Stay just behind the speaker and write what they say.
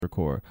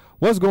Record.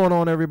 What's going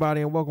on, everybody,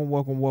 and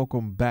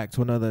welcome back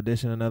to another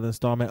edition, another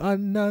installment,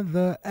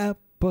 another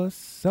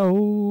episode.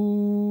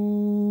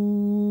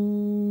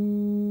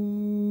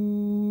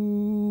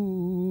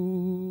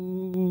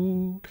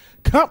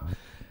 Come,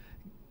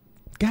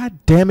 God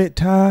damn it,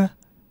 Ty.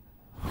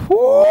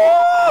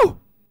 Woo!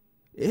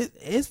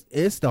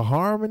 It's the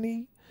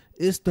harmony,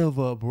 it's the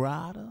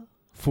vibrato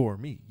for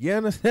me. You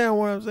understand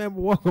what I'm saying?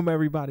 But welcome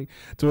everybody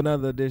to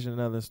another edition,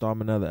 another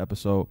installment, another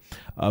episode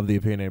of the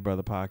Opinionated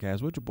Brother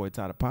Podcast with your boy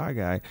Ty the Pie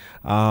Guy.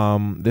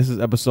 This is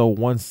episode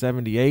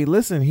 178.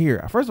 Listen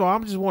here. First of all, I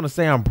just want to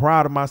say I'm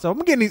proud of myself.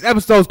 I'm getting these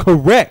episodes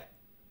correct.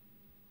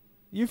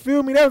 You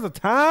feel me? There was a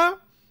time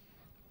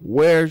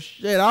where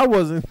shit I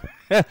wasn't,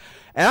 and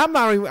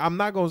I'm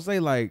not gonna say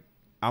like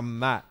I'm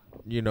not,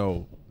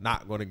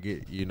 not gonna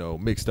get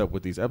mixed up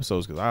with these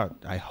episodes because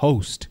I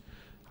host,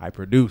 I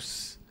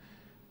produce,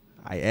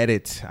 I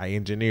edit, I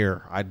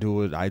engineer, I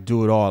do it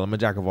all. I'm a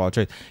jack of all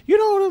trades. You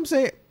know what I'm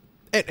saying?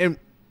 And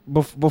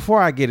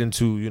before I get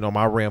into,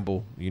 my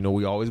ramble,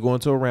 we always go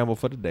into a ramble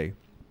for the day.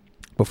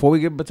 Before we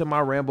get to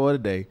my ramble of the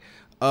day,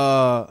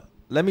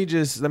 let me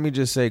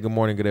just say good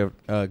morning,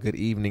 good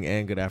evening,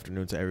 and good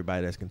afternoon to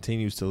everybody that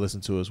continues to listen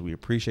to us. We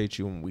appreciate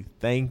you and we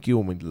thank you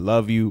and we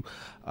love you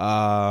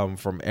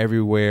from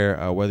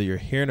everywhere, whether you're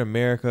here in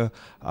America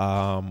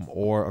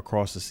or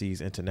across the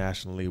seas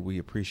internationally. We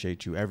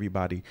appreciate you,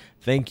 everybody.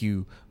 Thank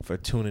you for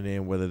tuning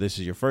in, whether this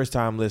is your first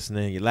time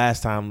listening, your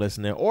last time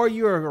listening, or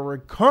you're a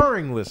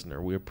recurring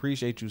listener. We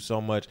appreciate you so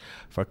much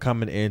for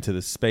coming into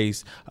the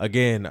space.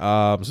 Again,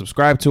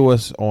 subscribe to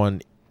us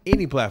on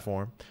any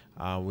platform.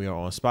 We are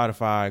on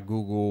Spotify,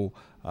 Google,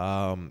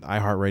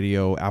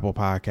 iHeartRadio, Apple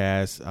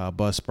Podcasts,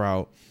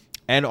 Buzzsprout,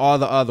 and all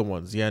the other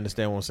ones. You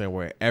understand what I'm saying?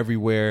 We're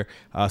everywhere.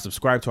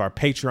 Subscribe to our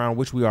Patreon,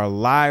 which we are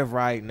live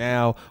right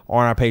now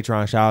on our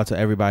Patreon. Shout out to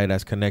everybody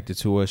that's connected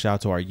to us. Shout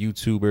out to our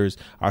YouTubers,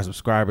 our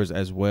subscribers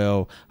as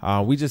well.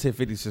 We just hit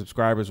 50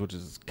 subscribers, which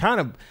is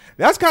kind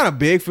of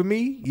big for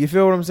me. You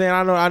feel what I'm saying?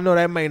 I know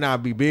that may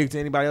not be big to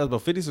anybody else, but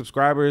 50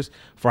 subscribers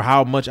for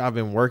how much I've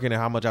been working and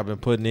how much I've been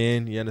putting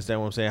in. You understand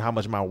what I'm saying? How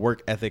much my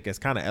work ethic has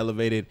kind of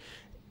elevated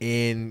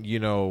in,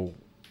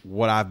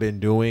 what I've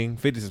been doing.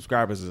 50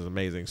 subscribers is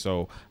amazing.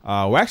 So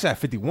we're actually at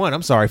 51.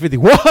 I'm sorry,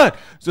 51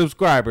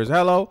 subscribers.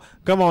 Hello,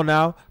 come on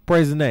now,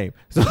 praise the name.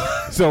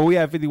 So we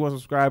have 51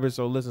 subscribers.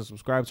 So listen,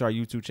 subscribe to our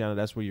YouTube channel.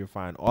 That's where you'll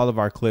find all of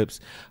our clips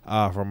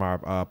from our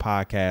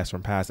podcast,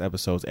 from past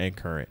episodes and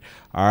current.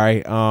 All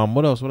right.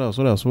 What else we got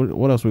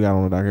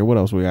on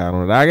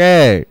the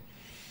docket?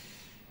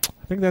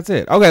 I think that's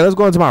it. Okay, let's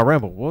go into my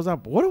ramble.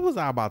 What was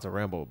I about to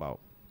ramble about?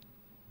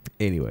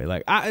 Anyway,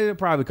 it'll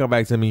probably come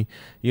back to me,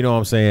 you know what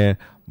I'm saying?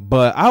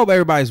 But I hope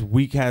everybody's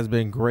week has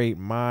been great.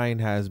 Mine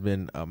has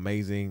been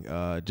amazing.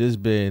 I've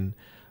been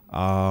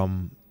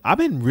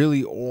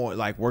really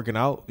on working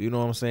out, you know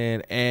what I'm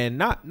saying? And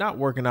not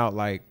working out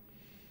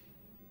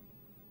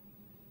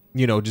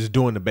just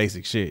doing the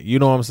basic shit. You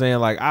know what I'm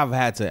saying? I've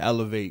had to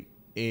elevate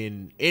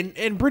in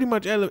pretty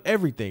much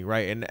everything,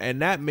 right?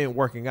 And that meant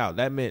working out.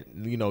 That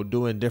meant,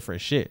 doing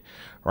different shit,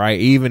 right?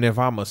 Even if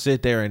I'm gonna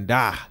sit there and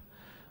die.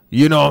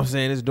 You know what I'm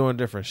saying? It's doing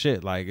different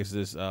shit. It's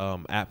this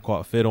app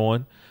called Fit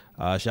On.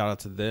 Shout out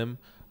to them.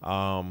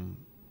 And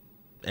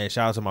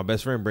shout out to my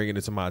best friend bringing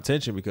it to my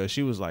attention because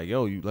she was like,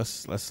 yo,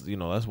 let's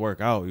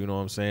work out. You know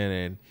what I'm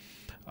saying?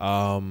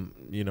 And,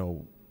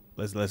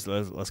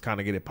 let's kind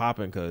of get it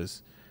popping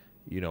because,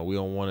 we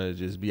don't want to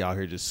just be out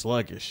here just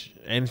sluggish.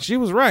 And she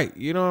was right.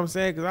 You know what I'm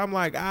saying? Because I'm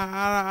like,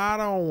 I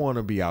don't want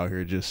to be out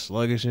here just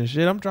sluggish and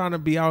shit. I'm trying to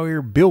be out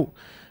here built,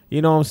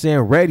 you know what I'm saying,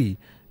 ready.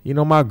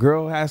 My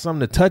girl has something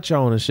to touch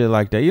on and shit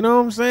like that. You know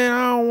what I'm saying?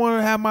 I don't want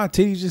to have my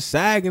titties just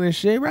sagging and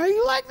shit, right?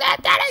 You like that?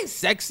 That ain't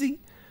sexy.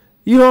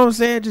 You know what I'm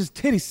saying? Just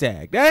titty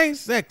sag. That ain't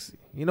sexy.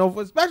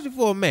 Especially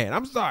for a man.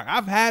 I'm sorry.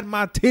 I've had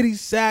my titties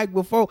sag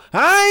before.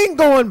 I ain't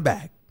going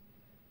back.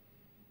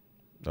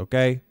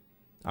 Okay?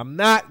 I'm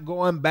not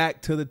going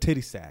back to the titty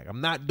sag.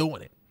 I'm not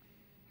doing it.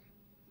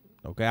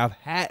 Okay? I've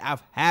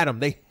had them.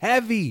 They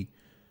heavy.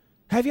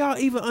 Have y'all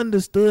even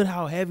understood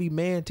how heavy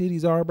man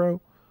titties are, bro?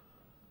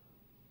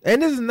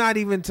 And this is not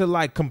even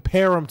to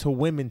compare them to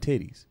women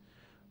titties,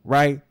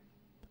 right?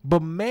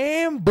 But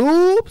man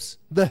boobs,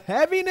 the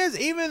heaviness,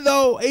 even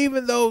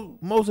though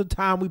most of the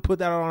time we put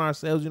that on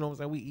ourselves, you know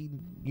what I'm saying? We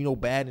eat,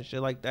 bad and shit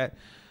like that,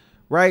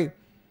 right?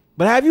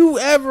 But have you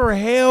ever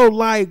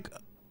held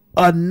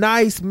a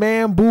nice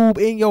man boob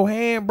in your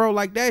hand, bro?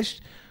 That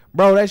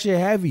shit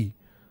heavy.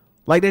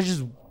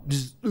 That's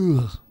just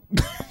ugh.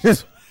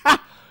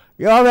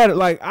 Y'all had it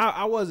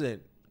I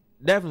wasn't.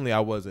 Definitely I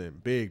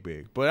wasn't big,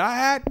 but I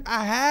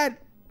had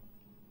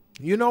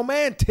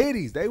man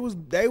titties. They was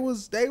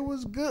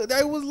good.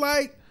 They was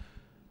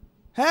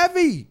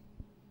heavy.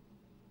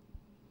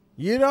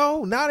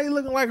 Now they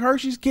looking like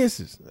Hershey's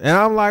Kisses. And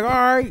I'm like, all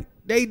right,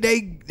 they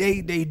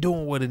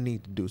doing what it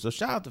need to do. So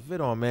shout out to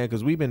Fit On, man,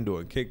 because we've been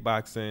doing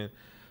kickboxing.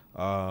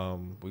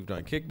 We've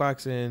done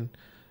kickboxing,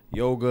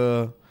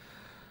 yoga,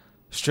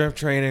 strength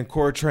training,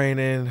 core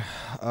training.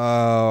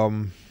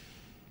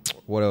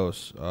 What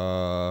else?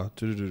 I'm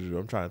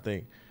trying to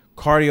think.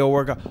 cardio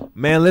workout.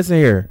 Man, listen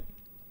here.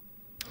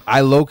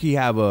 I low key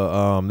have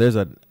I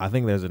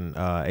think there's an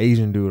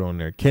Asian dude on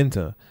there,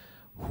 Kenta,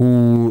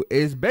 who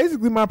is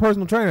basically my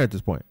personal trainer at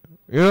this point.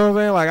 You know what I'm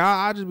saying? Like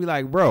I just be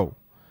like, bro,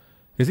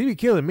 because he be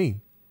killing me.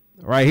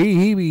 Right,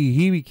 he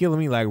be killing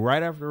me like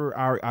right after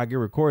I get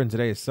recording.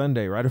 Today is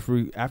Sunday. Right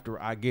after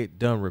I get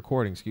done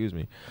recording, excuse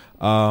me,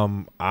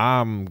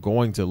 I'm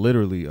going to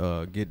literally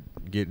get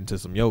into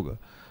some yoga,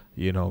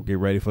 you know, get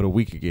ready for the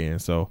week again.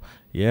 So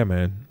yeah,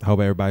 man, I hope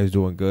everybody's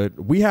doing good.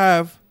 We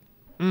have,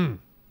 we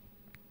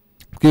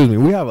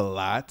have a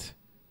lot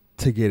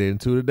to get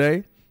into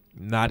today.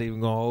 Not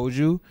even gonna hold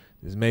you.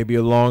 This may be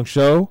a long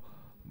show,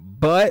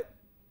 but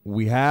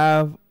we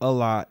have a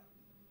lot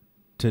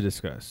to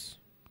discuss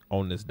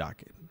on this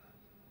docket.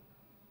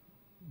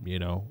 You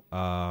know,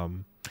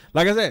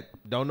 like I said,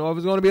 don't know if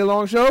it's going to be a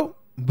long show,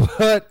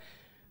 but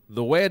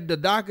the way the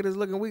docket is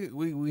looking,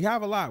 we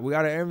have a lot. We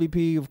got an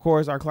MVP, of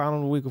course, our clown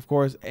of the week, of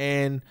course,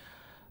 and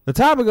the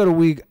topic of the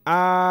week,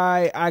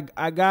 I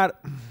got,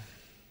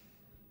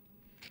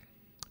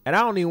 and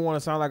I don't even want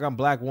to sound like I'm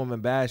black woman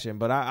bashing,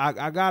 but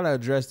I gotta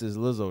address this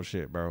Lizzo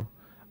shit, bro.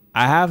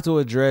 I have to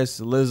address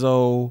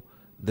Lizzo,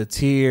 the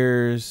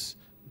tears,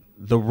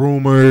 the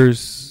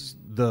rumors,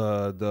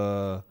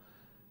 the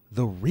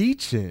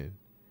reaching.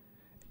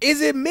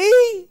 Is it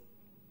me?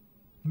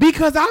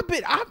 Because I've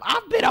been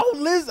on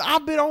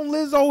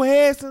Lizzo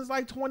head since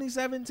like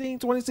 2017,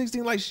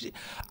 2016. Like shit.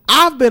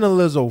 I've been a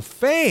Lizzo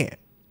fan.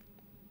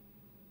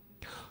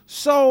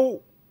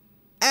 So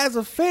as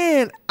a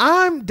fan,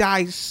 I'm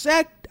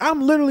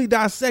literally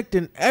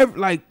dissecting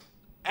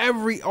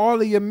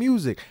all of your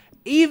music.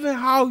 Even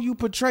how you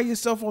portray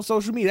yourself on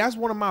social media. That's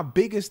one of my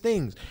biggest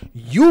things.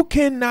 You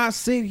cannot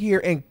sit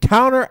here and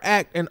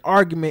counteract an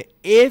argument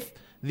if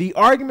the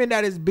argument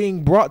that is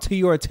being brought to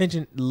your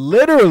attention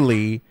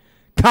literally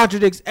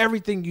contradicts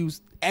everything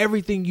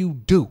you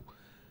do.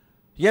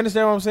 You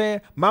understand what I'm saying?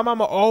 My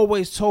mama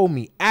always told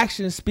me,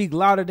 actions speak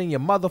louder than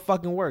your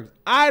motherfucking words.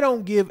 I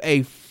don't give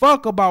a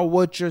fuck about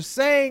what you're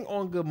saying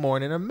on Good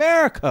Morning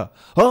America.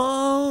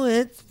 Oh,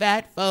 it's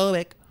fat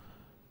phobic.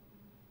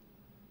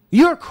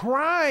 You're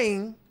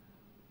crying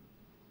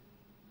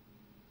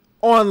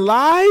on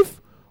live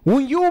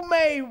when you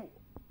made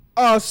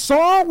a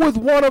song with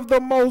one of the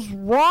most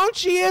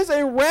raunchiest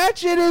and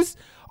ratchetest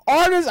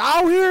artists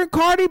out here,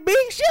 Cardi B.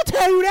 She'll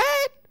tell you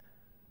that.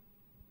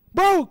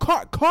 Bro,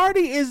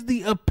 Cardi is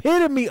the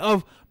epitome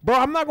of, bro,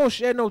 I'm not going to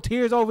shed no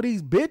tears over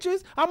these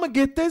bitches. I'm going to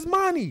get this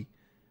money.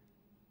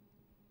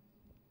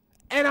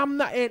 And I'm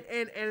not, and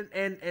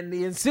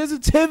the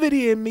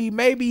insensitivity in me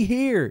may be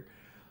here.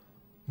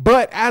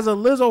 But as a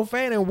Lizzo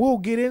fan, and we'll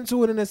get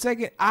into it in a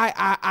second,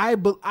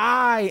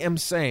 I am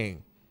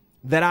saying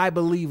that I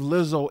believe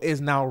Lizzo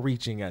is now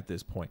reaching at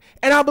this point.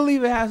 And I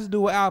believe it has to do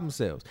with album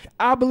sales.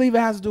 I believe it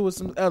has to do with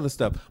some other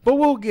stuff. But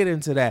we'll get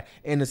into that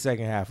in the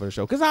second half of the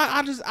show. Because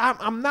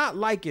I'm not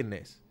liking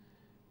this.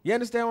 You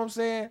understand what I'm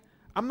saying?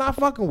 I'm not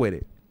fucking with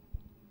it.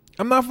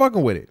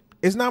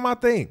 It's not my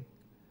thing.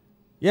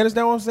 You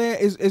understand what I'm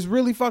saying? It's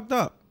really fucked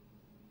up.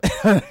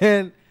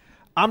 And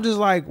I'm just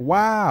like,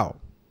 wow.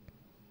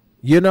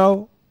 You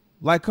know,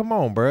 like, come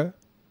on, bruh.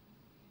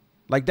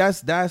 Like,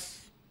 that's, I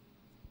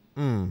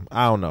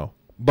don't know,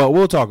 but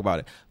we'll talk about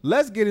it.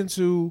 Let's get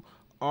into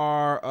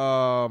our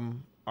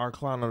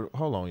clown.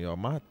 Hold on, y'all.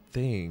 My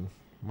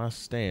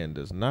stand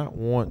does not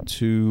want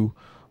to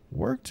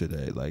work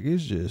today. Like,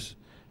 it's just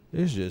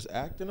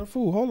acting a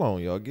fool. Hold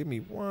on, y'all. Give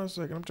me 1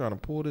 second. I'm trying to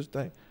pull this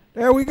thing.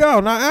 There we go.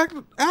 Now act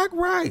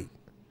right.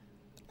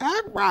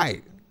 Act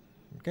right.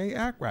 Okay,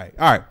 act right.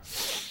 All right.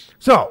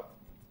 So,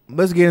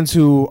 let's get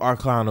into our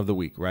clown of the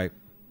week, right?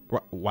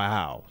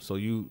 Wow. So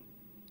you,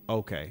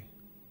 okay.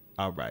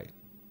 All right.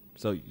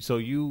 So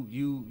you,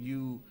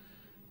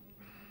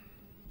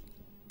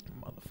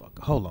 motherfucker.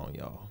 Hold on,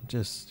 y'all.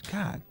 Just,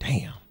 god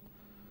damn.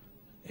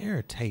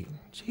 Irritating.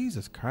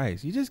 Jesus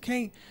Christ. You just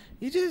can't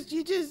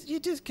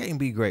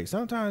be great.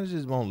 Sometimes it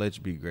just won't let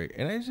you be great.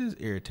 And it's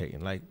just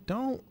irritating. Like,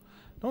 don't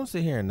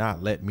sit here and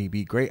not let me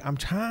be great. I'm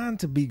trying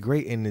to be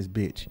great in this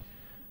bitch.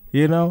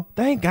 You know?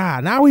 Thank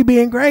God. Now we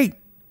being great.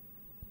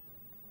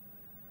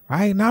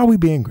 Right now we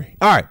being great.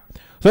 All right,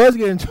 so let's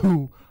get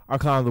into our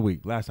clown of the week.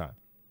 Last time,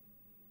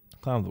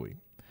 clown of the week.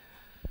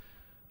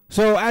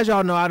 So as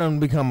y'all know, I done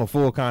become a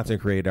full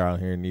content creator out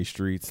here in these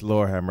streets.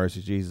 Lord have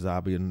mercy, Jesus.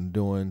 I've been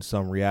doing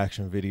some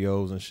reaction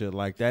videos and shit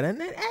like that. And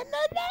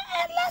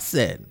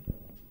listen,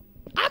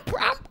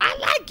 I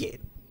like it,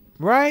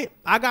 right?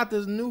 I got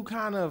this new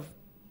kind of,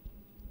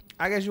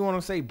 I guess you want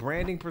to say,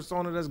 branding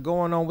persona that's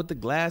going on with the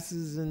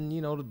glasses and,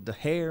 you know, the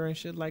hair and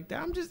shit like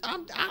that. I'm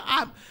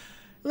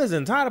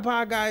listen, Tired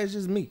Pod Guy is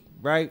just me,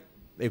 right?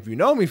 If you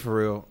know me for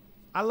real,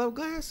 I love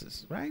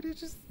glasses, right? It's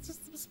just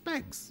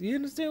specs. You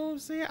understand what I'm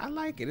saying? I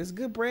like it. It's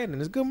good branding.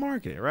 It's good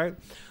marketing, right?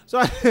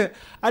 So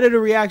I did a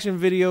reaction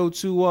video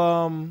to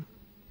our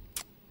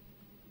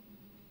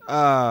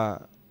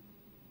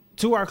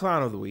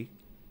clown of the week,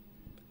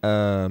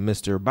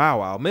 Mr.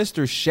 Bow Wow,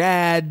 Mr.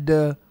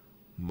 Shad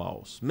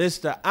Moss,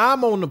 Mr.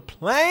 I'm on the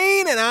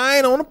plane and I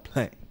ain't on the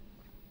plane.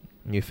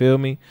 You feel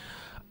me?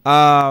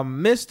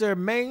 Mr.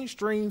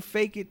 Mainstream,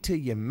 fake it till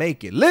you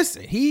make it.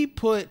 Listen, he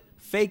put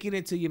faking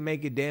it till you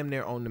make it damn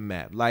near on the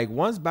map. Like,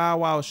 once Bow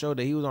Wow showed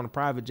that he was on a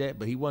private jet,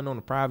 but he wasn't on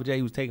a private jet.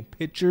 He was taking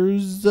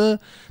pictures to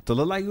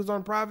look like he was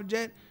on a private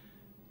jet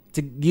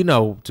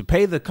to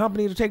pay the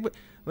company to take.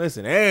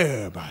 Listen,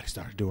 everybody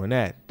started doing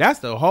that. That's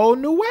the whole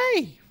new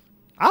wave.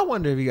 I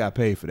wonder if he got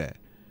paid for that.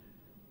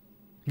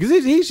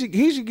 Because he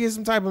should get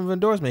some type of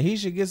endorsement. He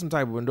should get some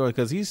type of endorsement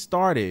because he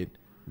started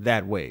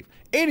that wave.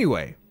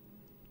 Anyway,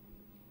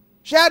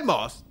 Shad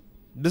Moss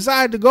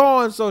decided to go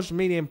on social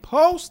media and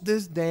post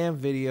this damn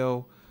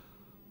video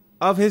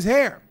of his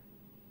hair.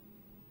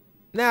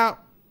 Now,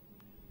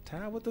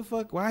 Ty, what the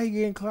fuck? Why he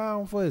getting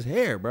clowned for his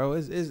hair, bro?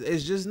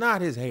 It's just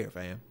not his hair,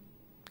 fam.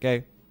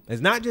 Okay?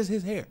 It's not just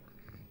his hair.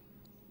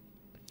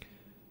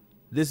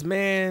 This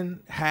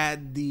man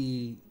had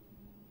the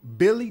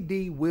Billy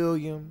D.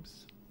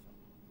 Williams.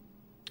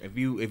 If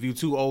you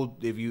too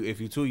old, if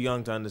you too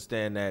young to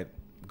understand that,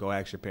 go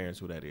ask your parents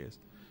who that is.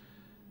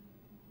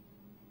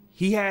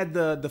 He had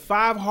the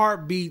 5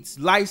 Heartbeats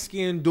light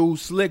skinned dude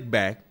slick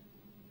back,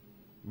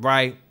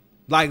 right?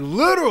 Like,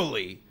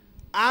 literally,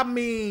 I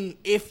mean,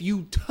 if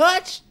you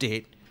touched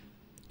it,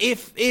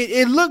 if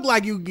it looked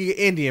like you could get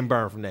Indian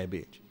burn from that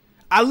bitch.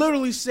 I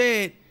literally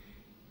said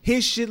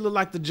his shit looked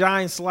like the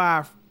giant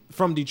slide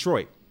from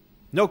Detroit.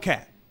 No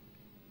cap.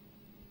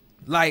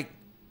 Like,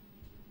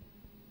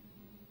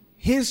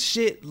 his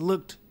shit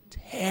looked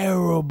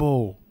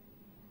terrible.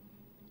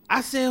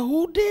 I said,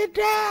 who did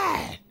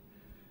that?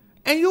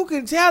 And you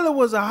can tell it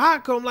was a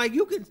hot comb. Like,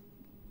 you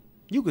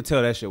could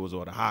tell that shit was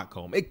on a hot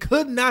comb. It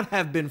could not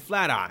have been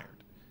flat ironed.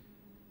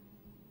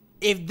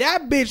 If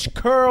that bitch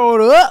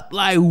curled up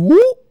like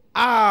whoop,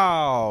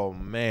 oh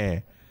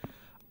man.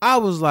 I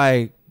was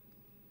like,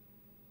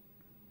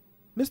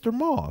 Mr.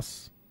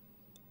 Moss.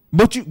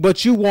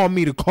 But you want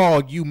me to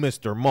call you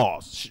Mr.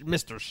 Moss,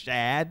 Mr.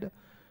 Shad?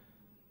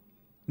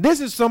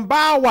 This is some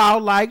Bow Wow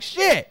like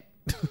shit.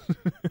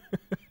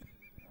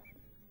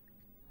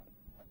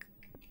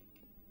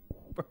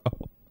 Bro.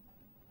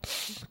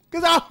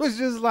 Cause I was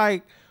just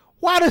like,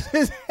 why does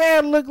his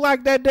hair look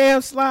like that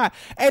damn slide?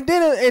 And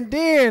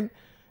then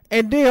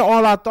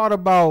all I thought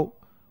about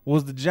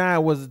was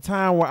the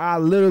time where I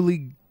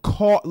literally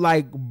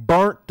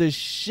burnt the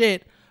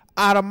shit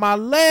out of my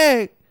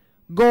leg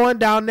going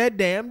down that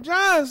damn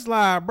giant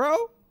slide, bro.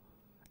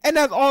 And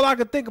that's all I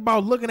could think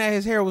about looking at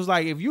his hair was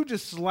like, if you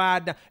just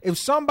slide down, if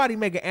somebody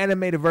make an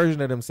animated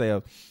version of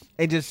themselves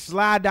and just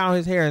slide down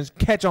his hair and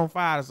catch on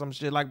fire or some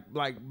shit, like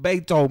Bay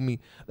told me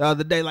the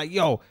other day, like,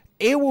 yo,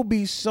 it will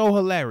be so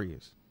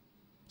hilarious.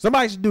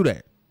 Somebody should do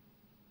that.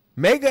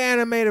 Make an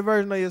animated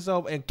version of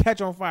yourself and catch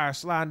on fire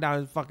sliding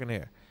down his fucking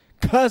hair.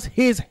 Cause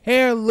his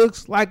hair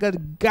looks like a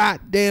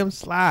goddamn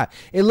slide.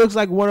 It looks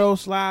like one of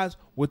those slides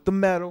with the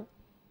metal,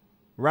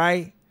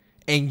 right?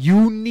 And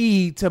you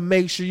need to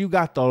make sure you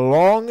got the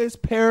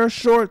longest pair of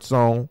shorts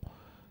on,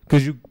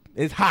 cause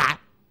it's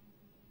hot.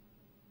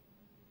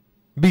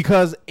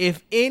 Because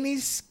if any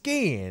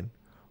skin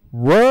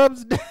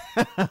rubs down,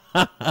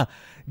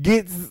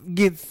 gets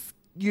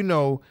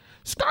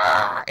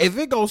scar. If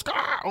it goes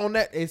scar on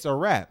that, it's a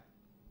wrap.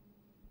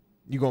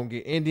 You gonna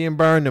get Indian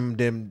burn,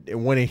 them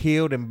when it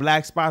healed, and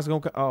black spots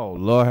gonna come. Oh,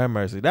 Lord have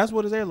mercy. That's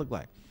what his hair looked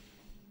like.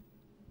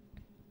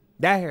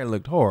 That hair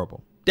looked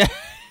horrible. That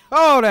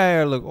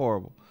hair looked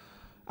horrible.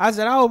 I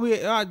said, that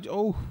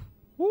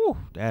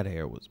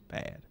hair was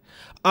bad.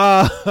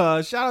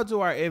 Shout out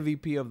to our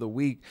MVP of the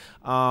week,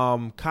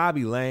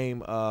 Kobby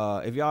Lame.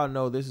 If y'all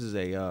know, this is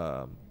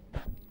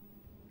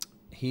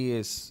he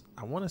is,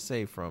 I want to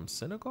say from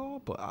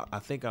Senegal, but I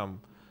think I'm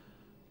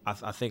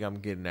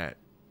getting that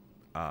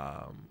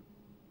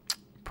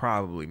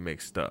probably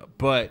mixed up.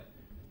 But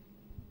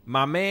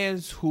my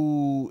man's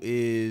who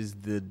is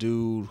the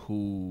dude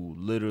who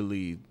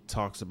literally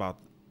talks about,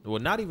 well,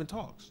 not even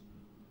talks,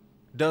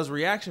 does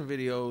reaction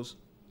videos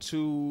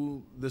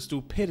to the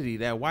stupidity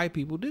that white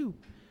people do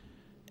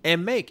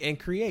and make and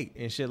create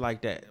and shit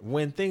like that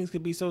when things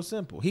could be so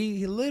simple.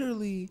 He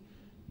literally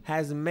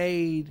has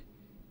made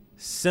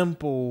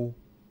simple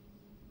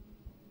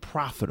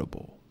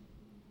profitable,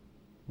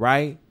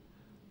 right?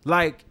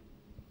 Like,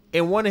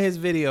 in one of his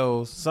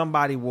videos,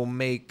 somebody will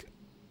make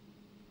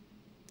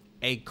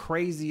a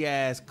crazy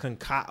ass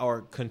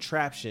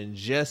contraption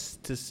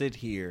just to sit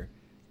here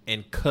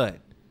and cut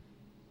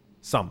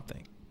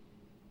something,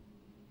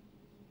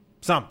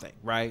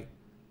 right?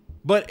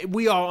 But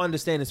we all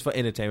understand it's for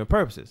entertainment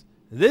purposes.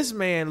 This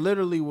man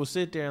literally will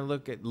sit there and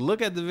look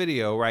at the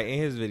video, right, in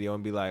his video,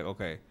 and be like,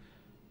 okay,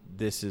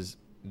 this is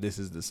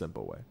the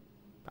simple way.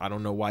 I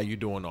don't know why you're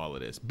doing all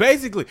of this.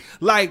 Basically,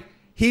 like,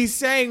 he's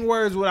saying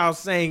words without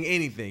saying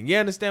anything. You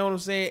understand what I'm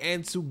saying?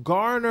 And to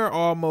garner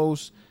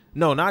to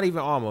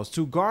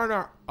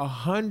garner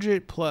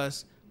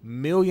 100+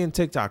 million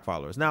TikTok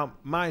followers. Now,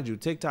 mind you,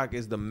 TikTok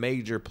is the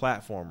major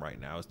platform right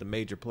now. It's the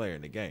major player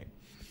in the game.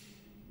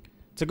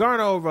 To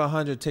garner over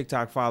 100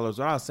 TikTok followers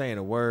without saying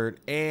a word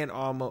and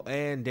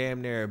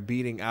damn near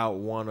beating out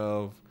one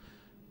of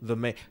the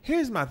main.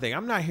 Here's my thing.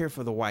 I'm not here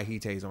for the white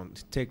heates on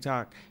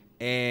TikTok.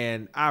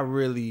 And I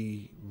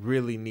really,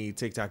 really need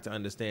TikTok to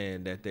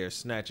understand that they're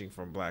snatching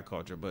from black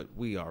culture, but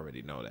we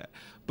already know that.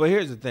 But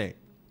here's the thing.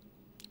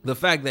 The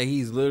fact that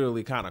he's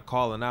literally kind of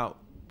calling out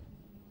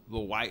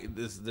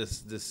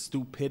this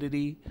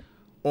stupidity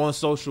on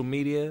social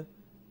media,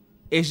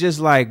 it's just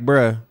like,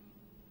 bruh,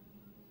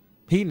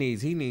 he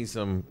needs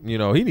some,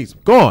 he needs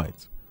some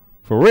coins.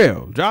 For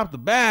real. Drop the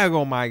bag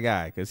on my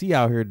guy, because he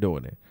out here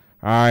doing it.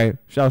 All right.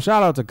 Shout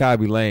out to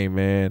Kobby Lane,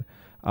 man.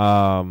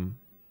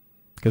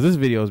 Because this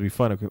videos be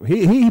funny.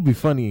 He be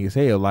funny as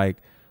hell. Like,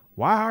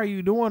 why are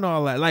you doing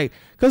all that? Like,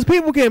 because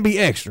people can be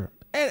extra.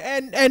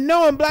 And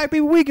knowing black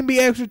people, we can be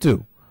extra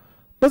too.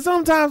 But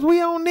sometimes we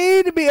don't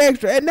need to be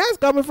extra. And that's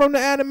coming from the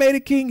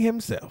animated king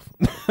himself.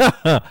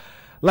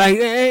 Like,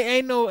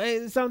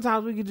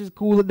 sometimes we can just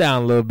cool it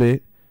down a little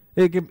bit.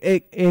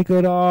 It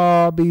could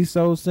all be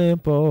so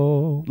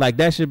simple. Like,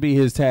 that should be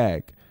his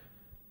tag.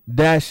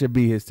 That should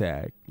be his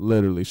tag.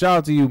 Literally. Shout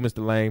out to you,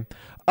 Mr. Lane.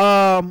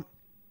 I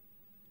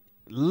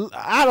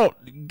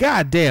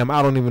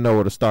don't even know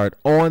where to start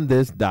on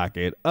this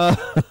docket.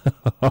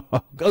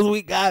 Because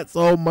we got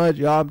so much,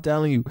 y'all. I'm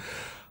telling you.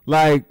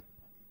 Like,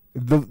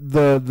 the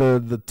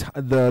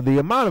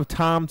amount of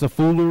time to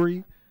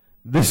foolery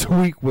this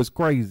week was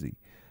crazy.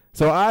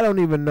 So I don't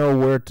even know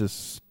where to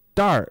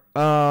start.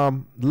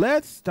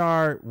 Let's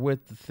start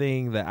with the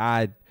thing that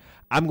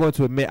I'm going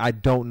to admit I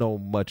don't know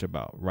much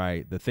about,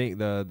 right? The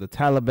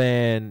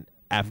Taliban,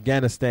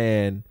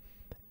 Afghanistan,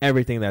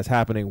 everything that's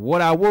happening.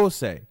 What I will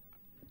say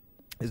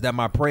is that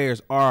my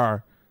prayers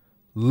are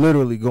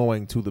literally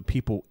going to the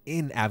people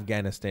in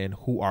Afghanistan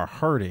who are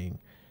hurting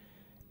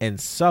and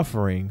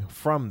suffering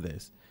from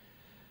this.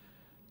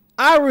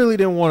 I really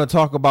didn't want to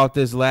talk about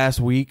this last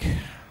week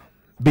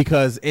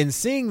because in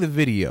seeing the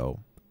video,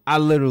 I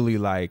literally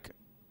I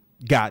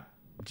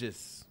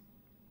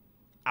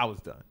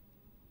was done.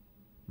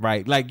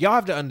 Right? Like, y'all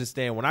have to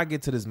understand, when I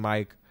get to this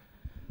mic,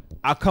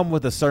 I come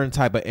with a certain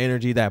type of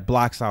energy that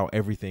blocks out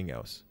everything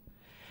else.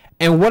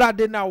 And what I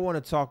did not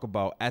want to talk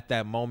about at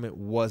that moment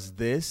was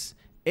this,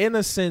 in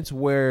a sense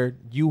where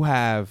you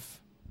have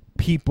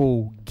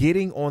people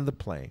getting on the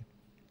plane.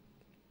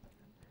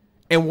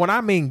 And when I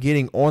mean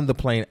getting on the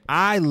plane,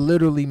 I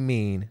literally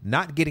mean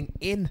not getting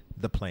in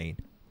the plane,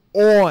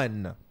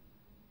 on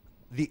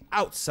the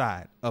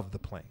outside of the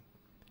plane.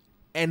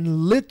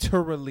 And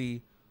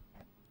literally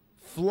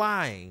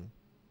flying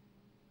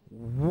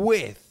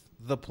with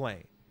the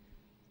plane.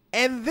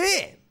 And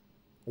then,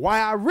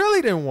 why I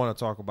really didn't want to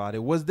talk about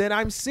it was that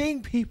I'm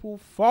seeing people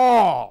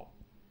fall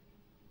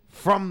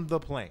from the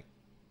plane.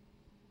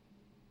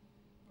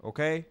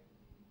 Okay?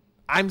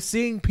 I'm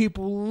seeing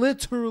people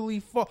literally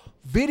fall.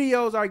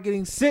 Videos are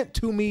getting sent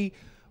to me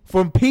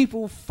from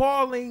people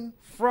falling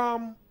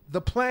from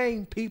the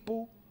plane,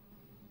 people.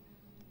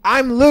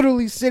 I'm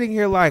literally sitting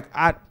here like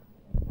I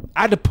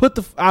had to put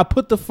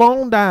the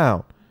phone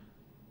down.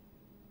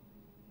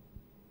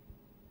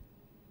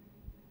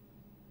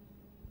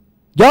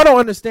 Y'all don't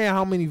understand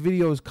how many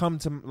videos come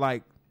to,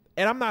 like,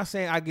 and I'm not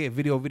saying I get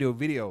video,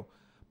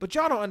 but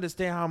y'all don't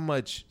understand how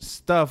much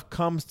stuff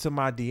comes to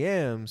my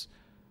DMs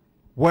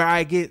where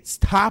I get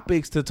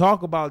topics to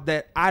talk about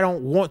that I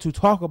don't want to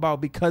talk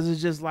about because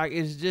it's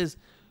just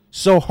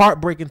so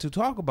heartbreaking to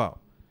talk about.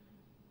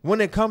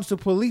 When it comes to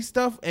police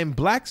stuff and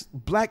black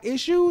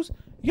issues,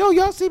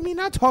 y'all see me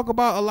not talk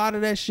about a lot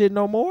of that shit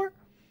no more.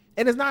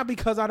 And it's not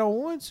because I don't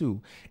want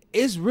to.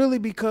 It's really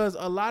because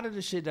a lot of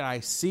the shit that I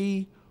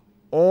see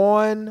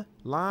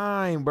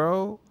online,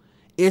 bro,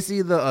 it's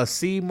either a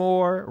see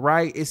more,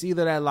 right? It's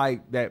either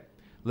that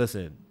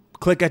listen,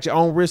 click at your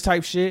own risk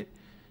type shit.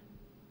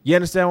 You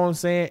understand what I'm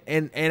saying?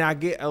 And I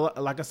get,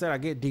 like I said, I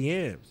get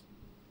DMs.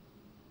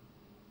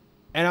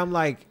 And I'm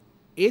like,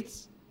 it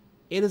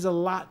is a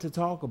lot to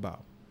talk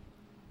about.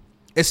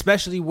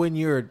 Especially when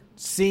you're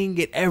seeing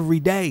it every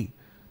day.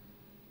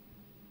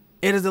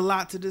 It is a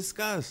lot to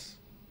discuss.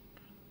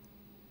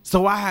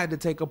 So I had to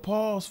take a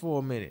pause for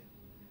a minute.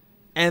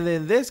 And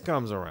then this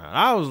comes around.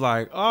 I was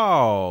like,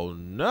 oh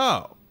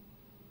no.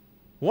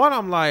 One,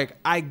 I'm like,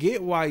 I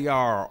get why y'all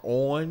are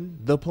on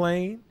the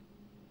plane.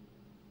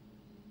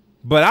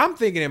 But I'm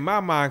thinking in my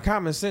mind,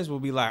 common sense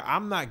will be like,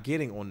 I'm not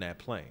getting on that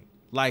plane.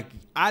 Like,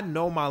 I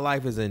know my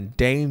life is in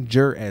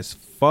danger as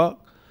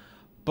fuck,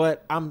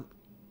 but and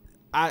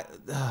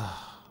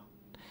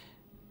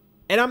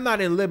I'm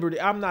not at liberty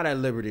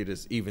to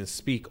even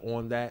speak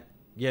on that.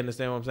 You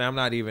understand what I'm saying? I'm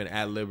not even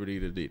at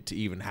liberty to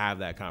even have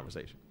that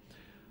conversation.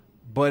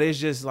 But it's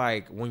just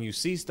like, when you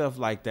see stuff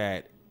like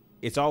that,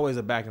 it's always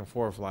a back and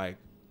forth.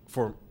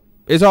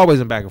 It's always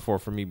a back and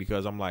forth for me,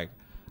 because I'm like,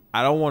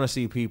 I don't want to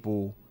see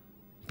people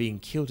being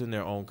killed in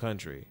their own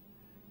country.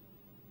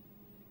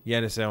 You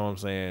understand what I'm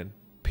saying?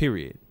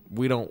 Period.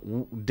 We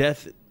don't,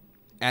 death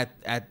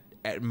at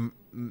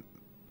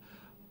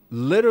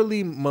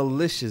literally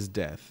malicious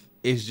death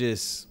is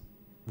just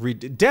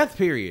death,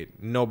 period.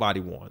 Nobody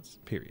wants,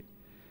 period.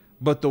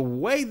 But the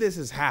way this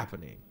is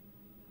happening,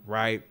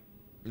 right?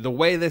 The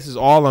way this is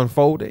all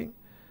unfolding,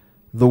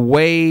 the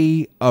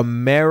way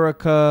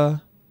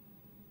America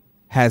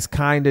has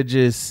kind of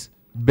just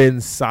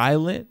been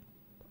silent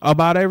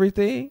about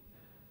everything,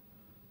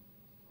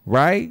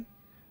 right?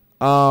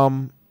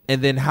 And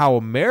then how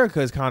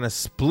America is kind of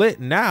split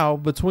now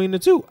between the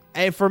two.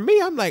 And for me,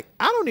 I'm like,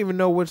 I don't even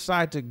know which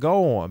side to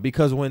go on,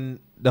 because when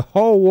the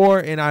whole war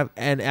in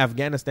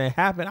Afghanistan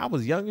happened, I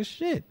was young as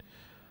shit.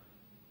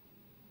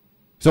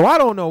 So I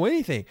don't know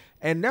anything.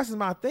 And that's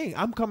my thing.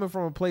 I'm coming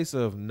from a place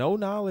of no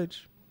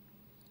knowledge.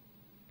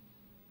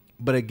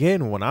 But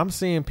again, when I'm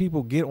seeing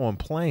people get on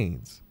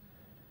planes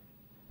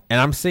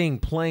and I'm seeing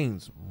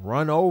planes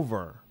run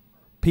over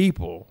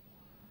people,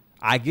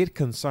 I get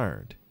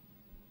concerned.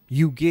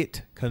 You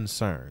get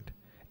concerned,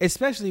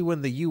 especially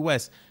when the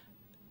U.S.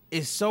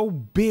 is so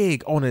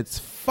big on its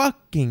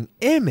fucking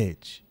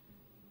image.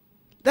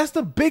 That's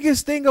the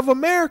biggest thing of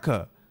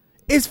America,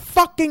 is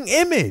fucking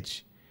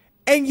image.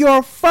 And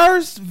your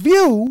first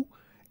view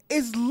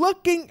is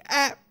looking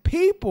at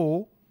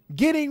people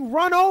getting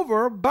run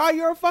over by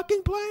your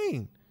fucking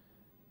plane.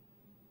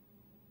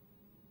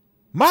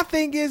 My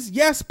thing is,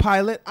 yes,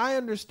 pilot, I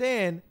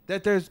understand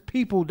that there's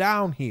people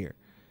down here,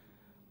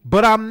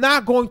 but I'm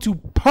not going to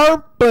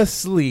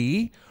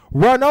purposely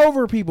run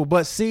over people.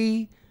 But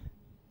see,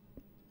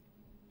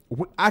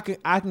 I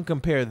can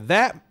compare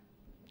that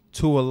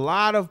to a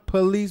lot of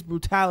police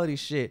brutality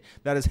shit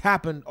that has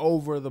happened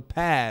over the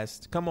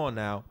past. Come on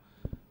now.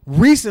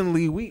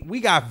 Recently, we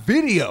got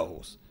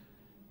videos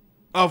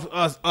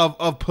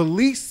of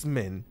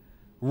policemen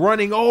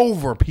running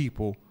over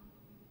people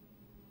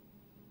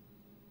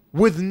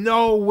with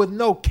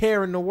no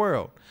care in the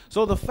world.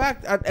 So the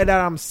fact that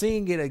I'm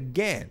seeing it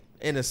again,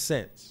 in a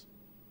sense,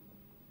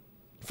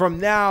 from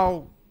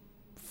now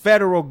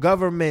federal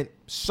government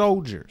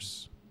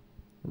soldiers,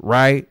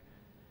 right?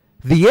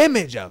 The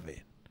image of it.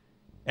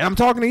 And I'm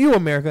talking to you,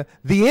 America.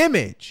 The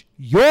image,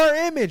 your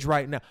image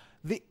right now,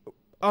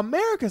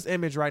 America's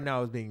image right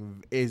now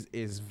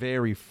is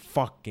very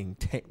fucking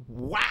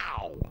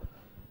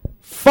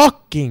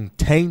fucking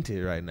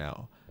tainted right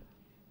now.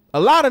 A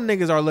lot of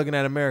niggas are looking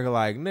at America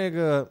like,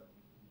 nigga,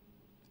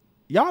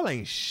 y'all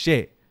ain't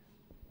shit.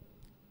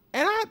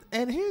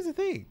 And here's the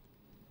thing.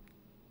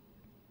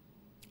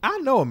 I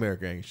know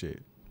America ain't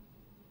shit.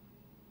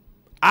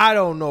 I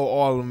don't know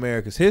all of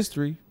America's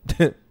history.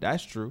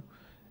 That's true.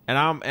 And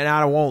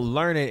I won't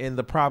learn it in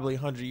the probably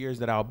 100 years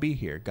that I'll be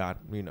here. God,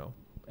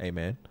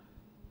 amen.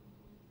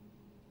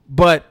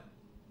 But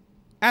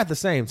at the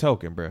same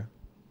token, bro,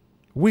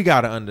 we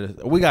gotta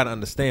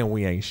understand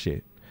we ain't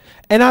shit.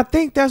 And I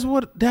think that's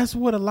what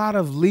a lot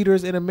of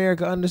leaders in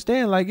America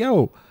understand. Like,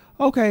 yo,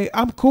 okay,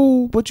 I'm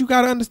cool, but you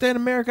gotta understand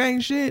America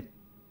ain't shit.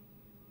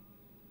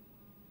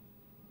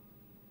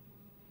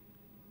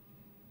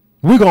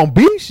 We gonna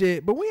be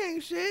shit, but we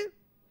ain't shit.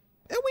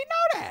 And we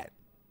know that.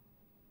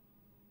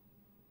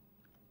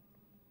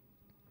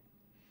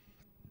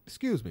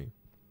 Excuse me.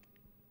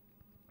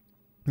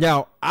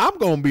 Now, I'm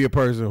going to be a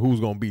person who's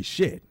going to be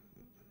shit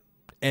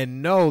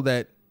and know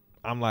that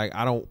I'm like,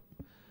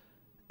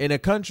 in a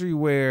country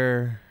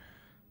where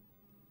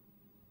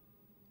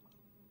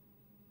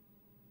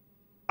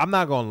I'm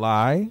not going to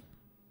lie,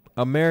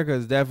 America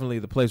is definitely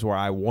the place where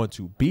I want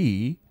to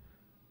be,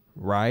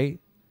 right?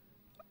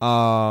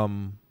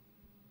 When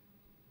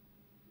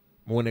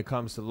it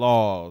comes to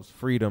laws,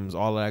 freedoms,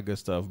 all of that good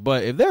stuff.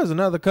 But if there's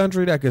another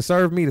country that can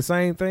serve me the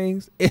same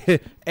things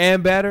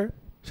and better,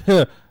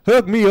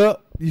 hook me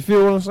up. You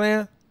feel what I'm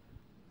saying?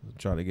 I'm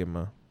trying to get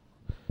my,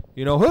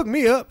 hook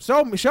me up.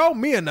 Show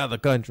me another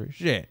country.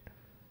 Shit.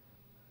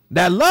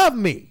 That love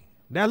me.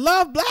 That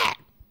love black.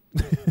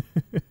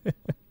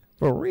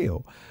 For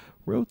real.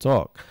 Real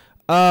talk.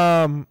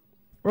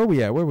 Where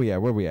we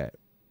at?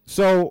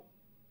 So,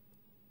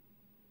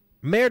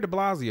 Mayor de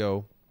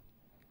Blasio,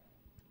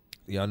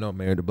 y'all know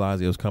Mayor de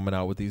Blasio is coming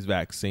out with these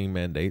vaccine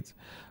mandates,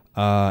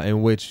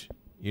 in which,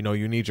 you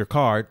need your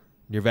card,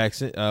 your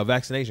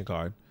vaccination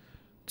card,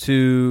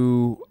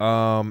 to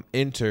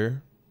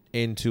enter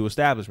into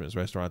establishments,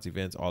 restaurants,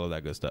 events, all of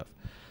that good stuff.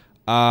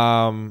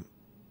 Now,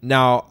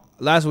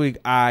 last week,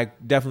 I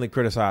definitely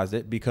criticized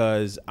it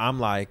because I'm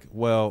like,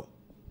 well,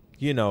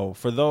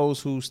 for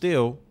those who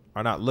still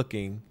are not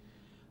looking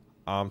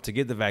to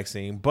get the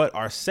vaccine, but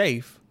are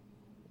safe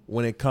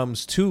when it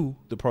comes to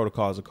the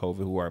protocols of COVID,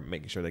 who are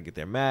making sure they get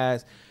their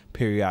masks,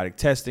 periodic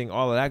testing,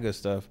 all of that good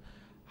stuff,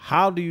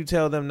 how do you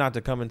tell them not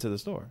to come into the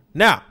store?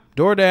 Now,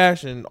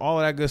 DoorDash and all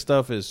of that good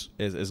stuff is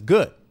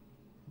good,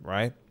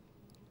 right?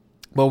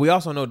 But we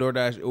also know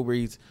DoorDash, Uber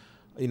Eats,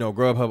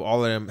 Grubhub,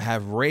 all of them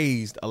have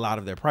raised a lot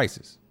of their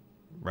prices,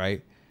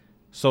 right?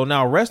 So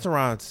now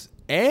restaurants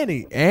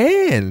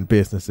and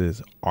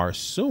businesses are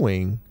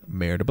suing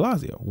Mayor de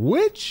Blasio,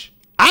 which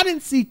I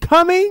didn't see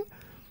coming,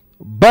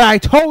 but I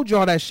told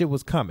y'all that shit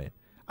was coming.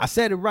 I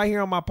said it right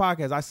here on my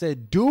podcast. I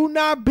said, do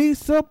not be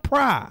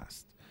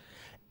surprised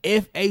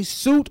if a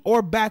suit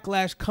or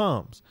backlash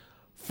comes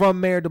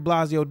from Mayor de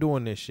Blasio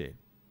doing this shit.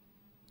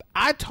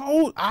 I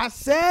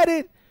said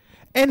it.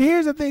 And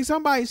here's the thing.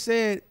 Somebody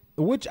said,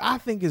 which I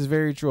think is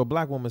very true. A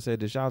black woman said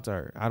this. Shout out to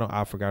her.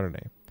 I forgot her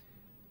name.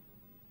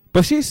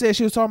 But she said,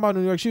 she was talking about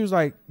New York. She was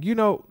like,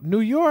 New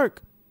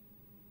York,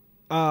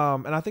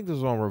 and I think this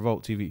was on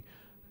Revolt TV.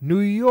 New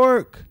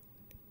York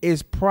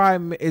is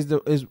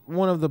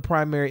one of the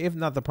primary, if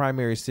not the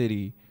primary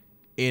city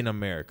in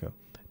America.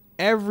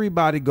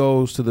 Everybody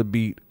goes to the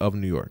beat of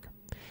New York.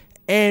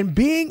 And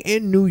being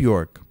in New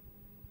York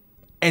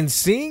and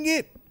seeing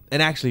it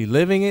and actually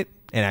living it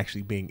and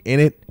actually being in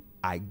it,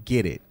 I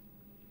get it.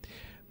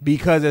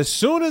 Because as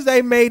soon as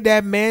they made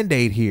that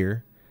mandate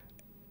here,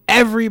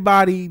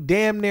 everybody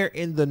damn near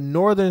in the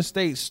northern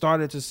states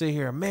started to sit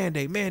here,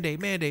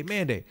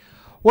 mandate.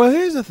 Well,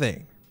 here's the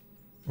thing,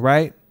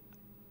 right?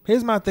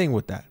 Here's my thing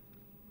with that.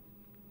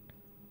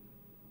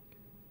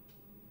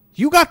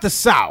 You got the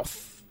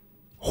South,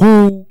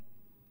 who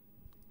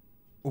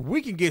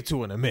we can get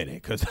to in a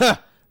minute, because there's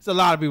a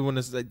lot of people in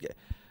this. The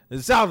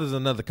South is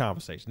another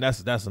conversation.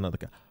 That's another.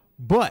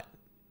 But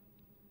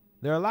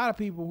there are a lot of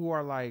people who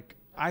are like,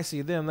 I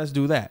see them, let's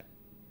do that,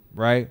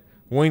 right?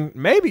 When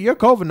maybe your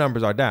COVID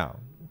numbers are down,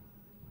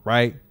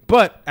 right?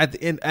 But at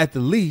the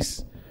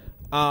least,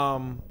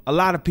 a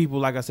lot of people,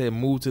 like I said,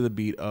 move to the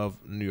beat of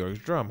New York's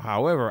drum.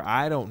 However,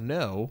 I don't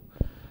know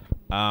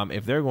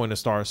if they're going to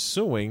start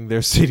suing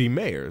their city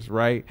mayors,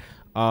 right?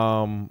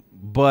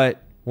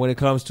 But when it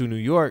comes to New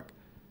York,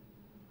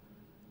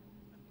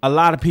 a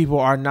lot of people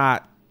are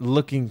not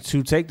looking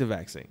to take the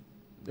vaccine.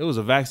 There was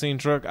a vaccine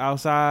truck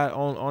outside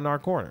on our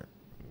corner.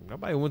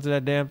 Nobody went to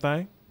that damn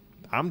thing.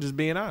 I'm just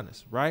being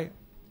honest, right?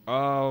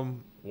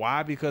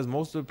 Why? Because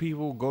most of the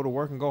people go to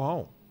work and go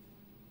home.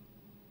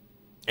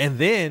 And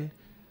then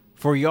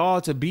for y'all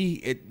to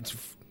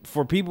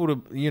for people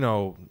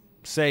to,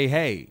 say,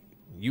 hey,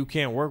 you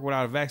can't work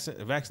without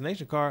a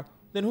vaccination card,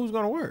 then who's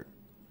going to work?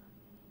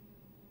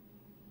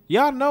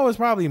 Y'all know it's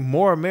probably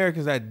more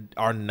Americans that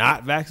are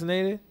not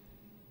vaccinated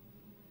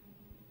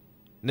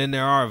than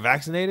there are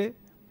vaccinated.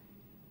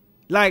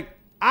 Like,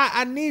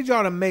 I need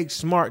y'all to make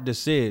smart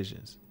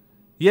decisions.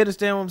 You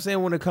understand what I'm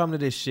saying when it comes to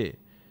this shit?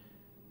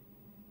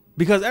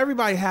 Because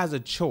everybody has a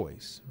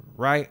choice,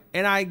 right?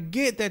 And I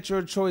get that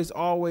your choice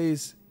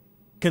always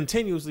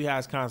continuously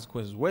has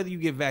consequences, whether you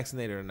get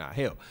vaccinated or not.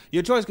 Hell,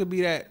 your choice could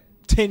be that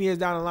 10 years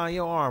down the line,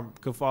 your arm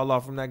could fall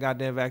off from that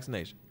goddamn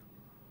vaccination.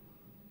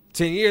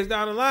 10 years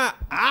down the line,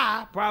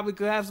 I probably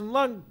could have some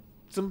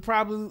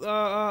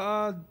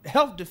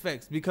health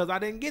defects because I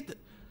didn't get the.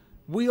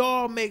 We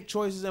all make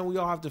choices and we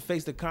all have to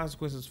face the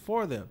consequences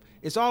for them.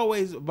 It's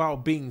always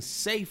about being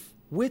safe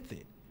with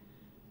it.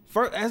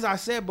 First, as I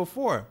said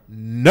before,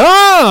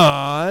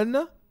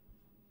 none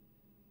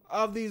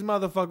of these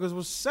motherfuckers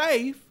was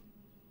safe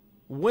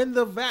when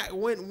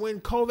when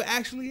COVID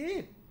actually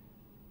hit.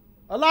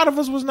 A lot of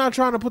us was not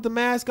trying to put the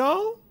mask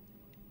on.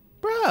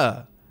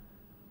 Bruh.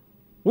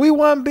 We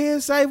wasn't being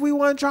safe. We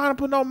wasn't trying to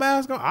put no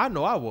mask on. I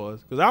know I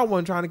was, because I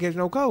wasn't trying to catch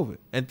no COVID.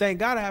 And thank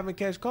God I haven't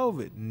catch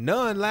COVID.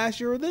 None last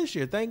year or this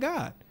year. Thank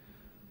God.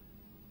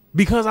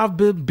 Because I've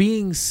been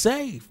being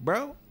safe,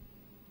 bro.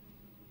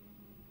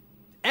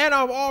 And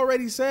I've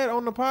already said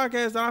on the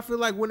podcast that I feel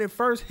like when it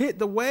first hit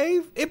the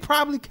wave, it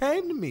probably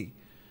came to me.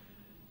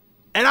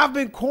 And I've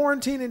been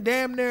quarantining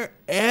damn near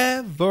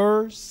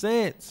ever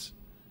since.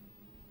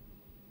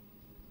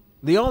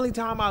 The only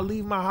time I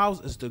leave my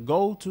house is to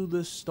go to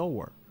the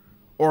store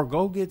or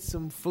go get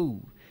some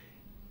food.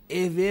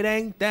 If it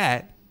ain't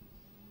that,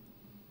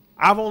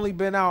 I've only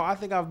been out, I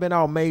think I've been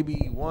out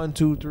maybe 1,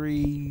 2,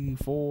 3,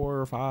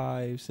 4,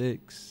 5,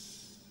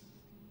 6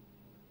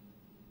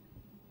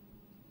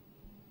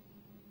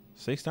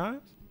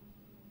 times.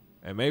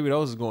 And maybe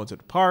those is going to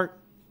the park,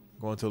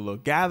 going to a little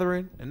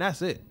gathering, and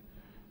that's it.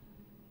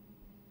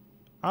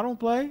 I don't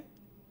play.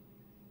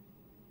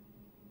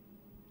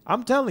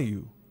 I'm telling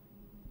you.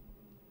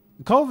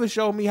 COVID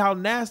showed me how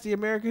nasty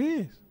America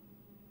is.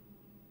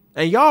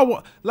 And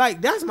y'all,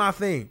 like, that's my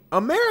thing.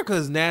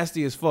 America's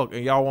nasty as fuck,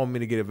 and y'all want me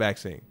to get a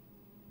vaccine.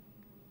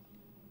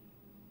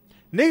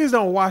 Niggas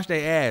don't wash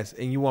their ass,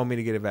 and you want me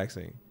to get a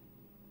vaccine.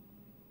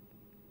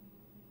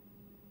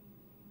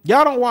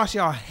 Y'all don't wash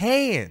y'all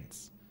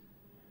hands.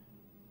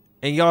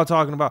 And y'all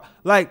talking about,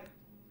 like,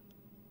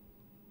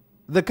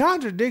 the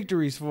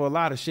contradictories for a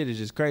lot of shit is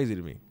just crazy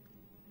to me.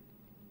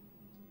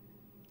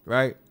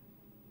 Right?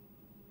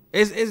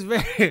 It's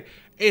very,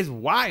 it's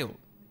wild.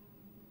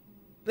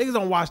 Niggas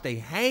don't wash their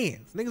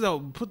hands. Niggas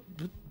don't put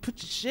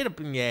your shit up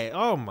in your ass.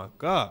 Oh my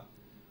God.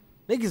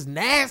 Niggas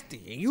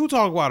nasty. And you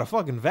talk about a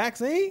fucking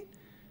vaccine?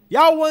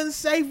 Y'all wasn't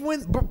safe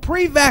when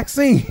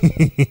pre-vaccine.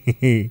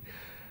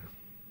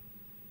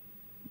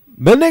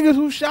 The niggas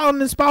who shouting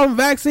and spouting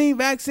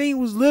vaccine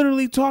was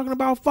literally talking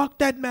about fuck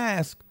that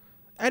mask.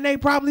 And they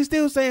probably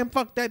still saying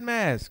fuck that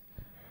mask.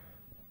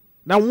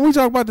 Now, when we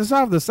talk about the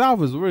South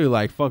is really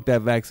like fuck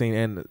that vaccine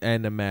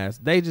and the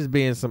mask. They just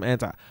being some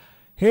anti.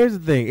 Here's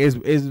the thing.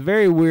 It's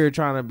very weird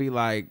trying to be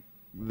like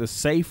the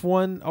safe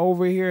one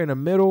over here in the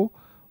middle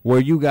where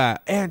you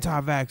got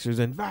anti-vaxxers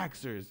and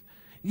vaxxers.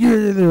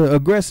 Yeah,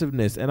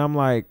 aggressiveness. And I'm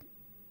like,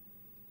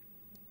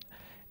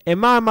 in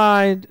my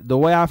mind, the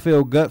way I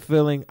feel, gut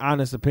feeling,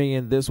 honest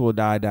opinion, this will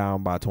die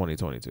down by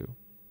 2022.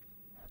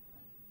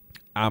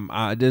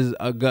 This is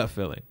a gut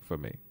feeling for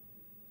me.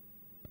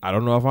 I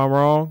don't know if I'm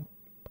wrong.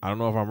 I don't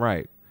know if I'm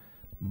right.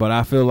 But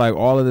I feel like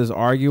all of this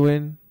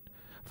arguing,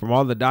 from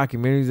all the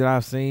documentaries that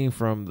I've seen,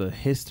 from the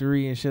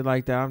history and shit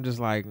like that, I'm just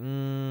like,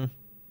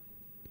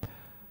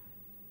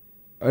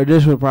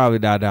 this would probably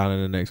die down in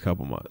the next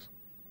couple months.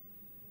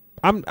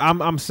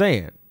 I'm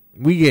saying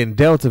we getting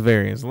Delta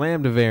variants,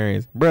 Lambda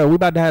variants, bro. We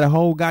about to have a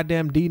whole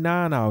goddamn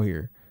D9 out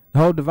here. The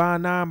whole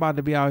Divine 9 about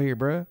to be out here,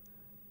 bro.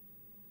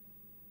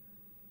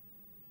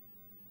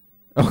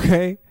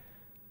 Okay.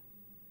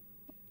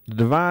 The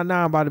Divine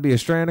 9 about to be a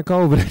strand of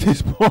COVID at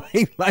this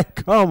point. Like,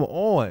 come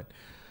on.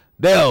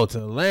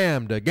 Delta,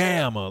 Lambda,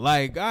 Gamma.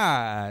 Like,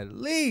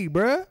 golly,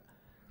 bruh.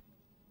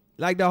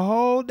 Like, the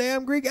whole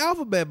damn Greek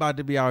alphabet about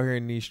to be out here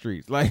in these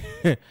streets. Like,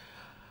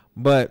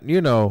 but,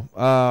 you know,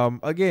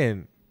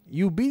 again,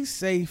 you be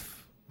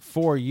safe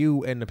for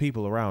you and the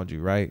people around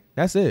you, right?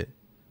 That's it.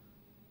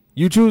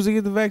 You choose to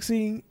get the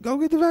vaccine, go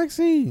get the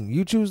vaccine.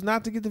 You choose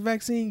not to get the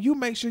vaccine, you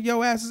make sure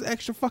your ass is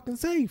extra fucking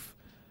safe.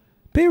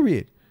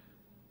 Period.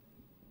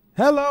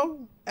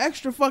 Hello?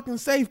 Extra fucking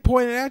safe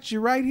pointed at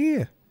you right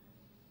here.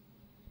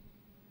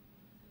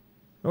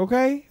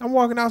 Okay? I'm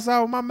walking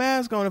outside with my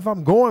mask on if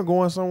I'm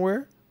going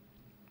somewhere.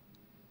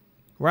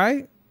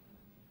 Right?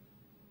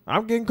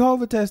 I'm getting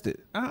COVID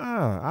tested.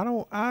 I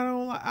don't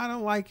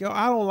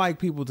like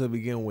people to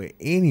begin with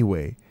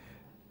anyway.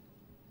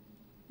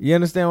 You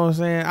understand what I'm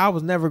saying? I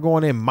was never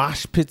going in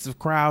mosh pits of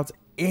crowds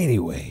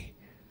anyway.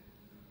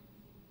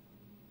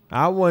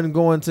 I wasn't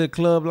going to a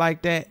club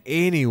like that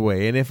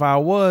anyway. And if I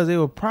was, it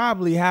would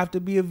probably have to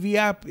be a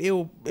VIP. It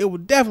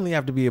would definitely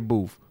have to be a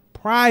booth.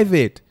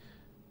 Private.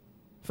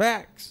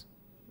 Facts.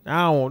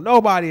 I don't want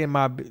nobody in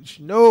my bitch.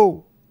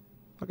 No.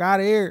 Fuck out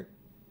of here.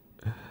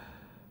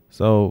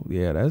 So,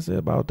 yeah, that's it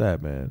about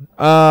that, man.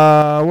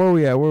 Where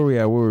we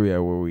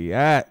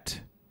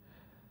at?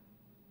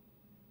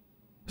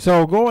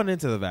 So, going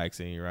into the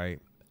vaccine,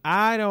 right?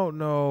 I don't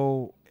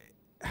know.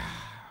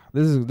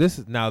 This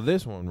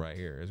one right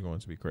here is going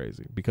to be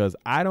crazy because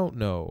I don't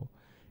know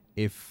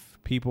if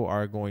people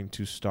are going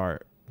to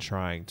start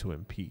trying to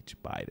impeach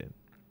Biden.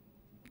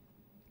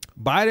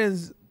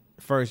 Biden's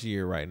first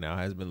year right now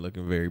has been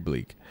looking very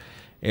bleak.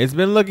 It's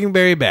been looking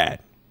very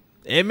bad.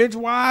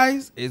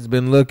 Image-wise, it's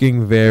been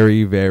looking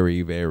very,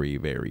 very, very,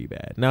 very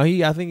bad. Now,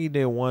 I think he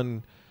did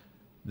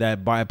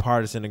that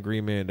bipartisan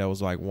agreement that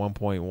was like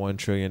 $1.1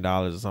 trillion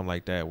or something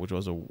like that, which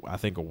was I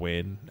think a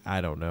win.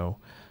 I don't know.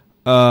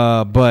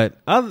 But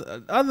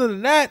other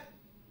than that,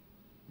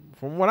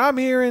 from what I'm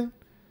hearing,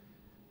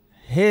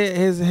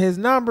 his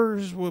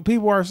numbers, what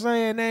people are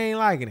saying, they ain't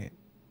liking it.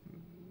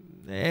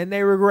 And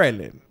they regret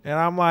it. And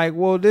I'm like,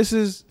 well, this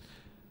is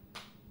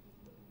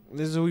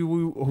the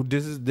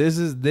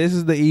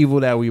evil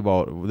that we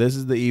voted. This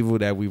is the evil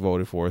that we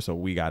voted for, so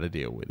we got to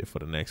deal with it for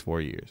the next 4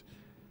 years.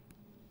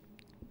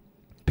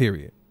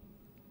 Period.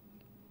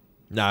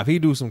 Now, if he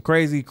do some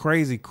crazy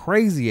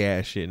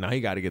ass shit, now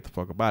he got to get the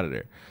fuck up out of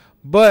there.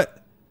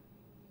 But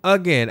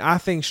again, I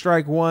think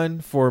strike one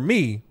for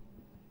me,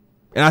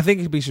 and I think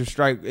it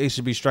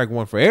should be strike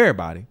one for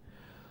everybody,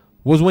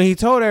 was when he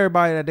told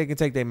everybody that they can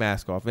take their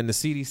mask off, and the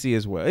CDC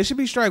as well. It should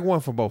be strike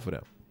one for both of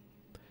them.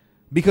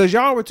 Because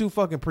y'all were too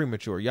fucking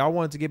premature. Y'all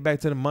wanted to get back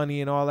to the money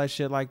and all that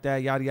shit like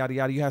that. Yada, yada,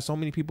 yada. You have so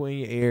many people in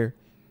your ear.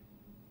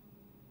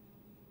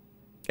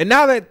 And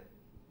now that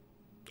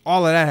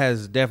all of that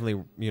has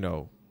definitely,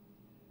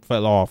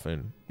 fell off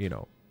and,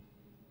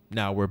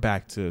 now we're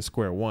back to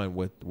square one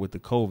with the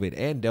COVID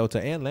and Delta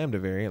and Lambda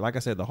variant. Like I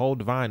said, the whole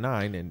Divine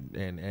 9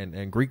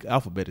 and Greek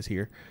alphabet is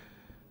here.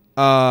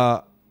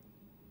 Now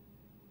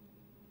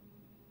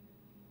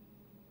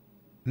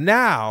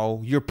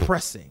you're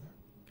pressing.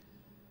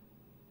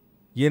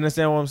 You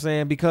understand what I'm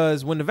saying?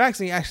 Because when the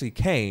vaccine actually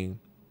came,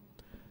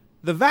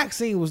 the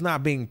vaccine was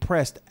not being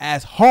pressed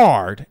as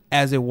hard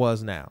as it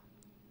was now.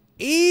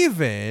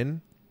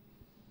 Even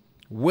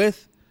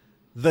with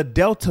the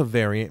Delta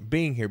variant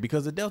being here,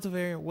 because the Delta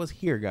variant was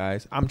here,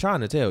 guys. I'm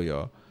trying to tell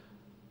y'all.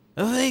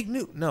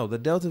 No, the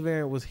Delta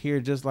variant was here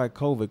just like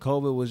COVID.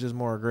 COVID was just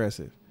more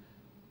aggressive.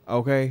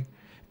 Okay?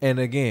 And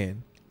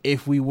again,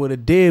 if we would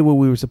have did what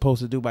we were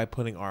supposed to do by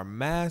putting our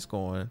mask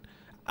on,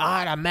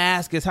 the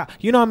mask is hot.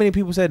 You know how many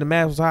people said the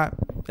mask was hot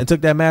and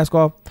took that mask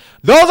off?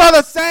 Those are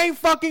the same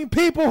fucking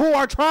people who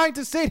are trying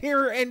to sit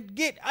here and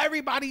get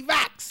everybody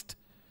vaxxed.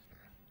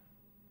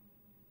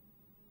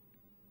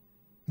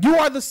 You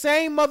are the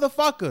same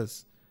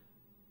motherfuckers.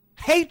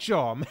 Hate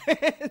y'all,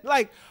 man.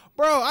 Like,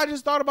 bro, I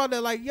just thought about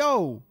that. Like,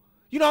 yo,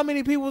 you know how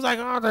many people was like,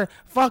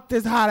 fuck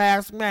this hot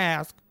ass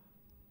mask.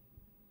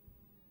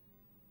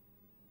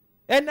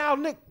 And now,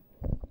 Nick,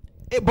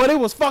 but it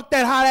was fuck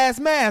that hot ass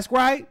mask,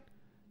 right?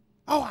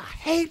 Oh, I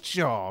hate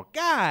y'all.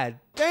 God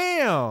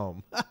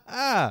damn.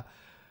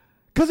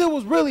 Because it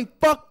was really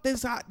fuck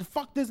this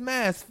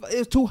mask.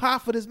 It's too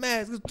hot for this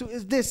mask.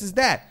 It's this, is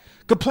that.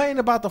 Complaining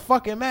about the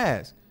fucking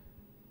mask.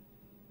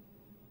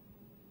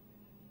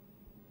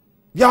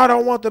 Y'all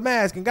don't want the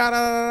mask and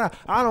I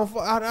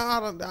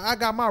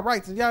got my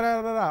rights and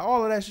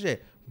all of that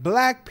shit.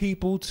 Black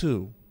people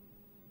too.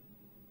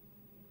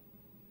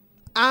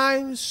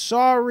 I'm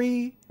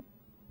sorry.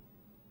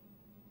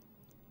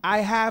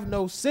 I have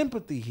no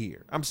sympathy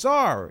here. I'm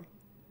sorry.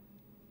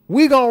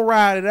 We gonna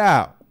ride it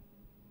out.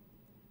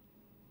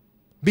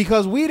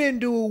 because we didn't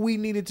do what we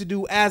needed to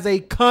do as a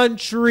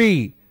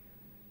country.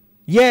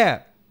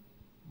 Yeah,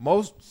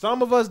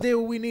 some of us did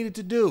what we needed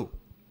to do,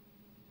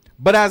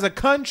 but as a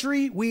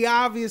country, we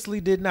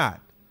obviously did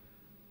not.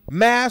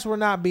 Masks were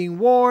not being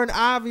worn.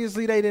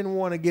 Obviously, they didn't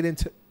want to get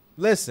into.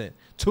 Listen,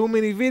 too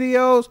many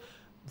videos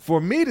for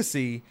me to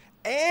see,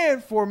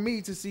 and for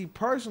me to see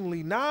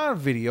personally,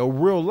 non-video,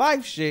 real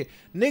life shit.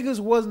 Niggas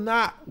was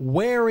not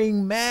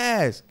wearing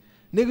masks.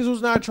 Niggas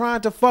was not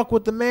trying to fuck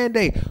with the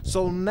mandate.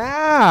 So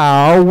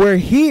now we're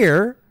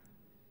here,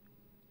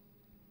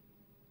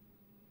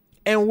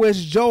 in which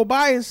Joe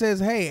Biden says,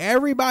 hey,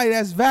 everybody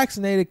that's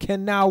vaccinated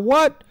can now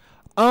what?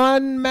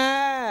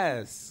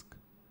 Unmask.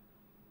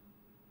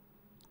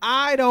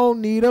 I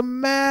don't need a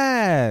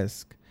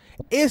mask.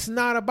 It's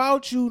not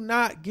about you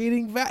not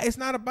getting it's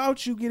not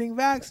about you getting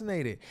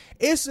vaccinated.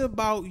 It's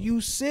about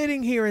you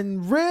sitting here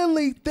and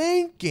really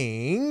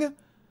thinking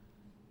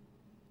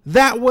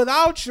that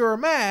without your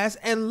mask,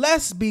 and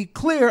let's be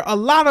clear, a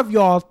lot of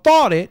y'all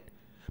thought it,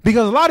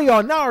 because a lot of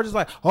y'all now are just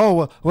like,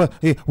 oh, well,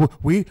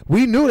 we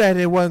knew that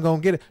it wasn't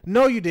going to get it.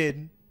 No, you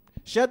didn't.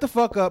 Shut the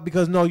fuck up,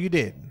 because no, you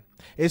didn't.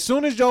 As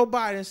soon as Joe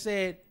Biden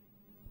said,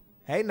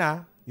 hey,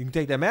 nah, you can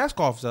take that mask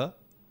off, sir.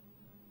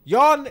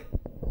 Y'all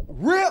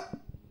rip.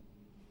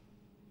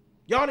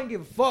 Y'all didn't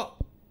give a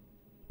fuck.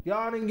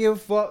 Y'all didn't give a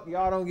fuck.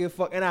 Y'all don't give a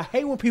fuck. And I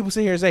hate when people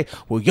sit here and say,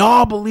 well,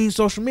 y'all believe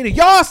social media.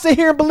 Y'all sit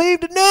here and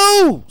believe the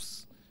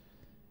news.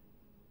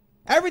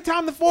 Every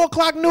time the 4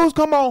 o'clock news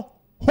come on,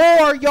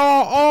 whore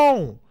y'all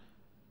on.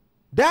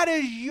 That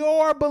is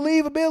your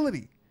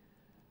believability.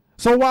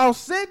 So while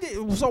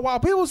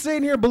people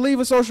sitting here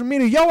believing social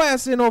media, your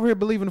ass sitting over here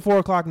believing the 4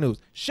 o'clock news.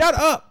 Shut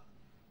up.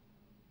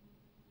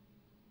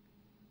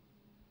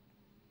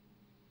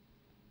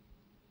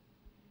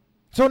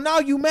 So now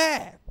you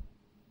mad.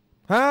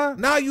 Huh?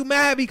 Now you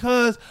mad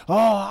because,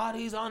 all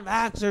these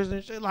unvaxxers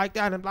and shit like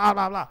that and blah,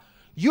 blah, blah.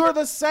 You're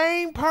the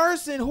same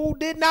person who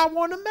did not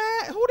want to who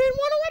didn't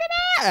want to wear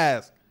the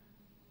mask.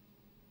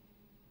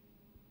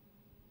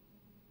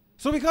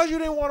 So because you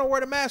didn't want to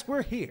wear the mask,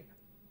 we're here.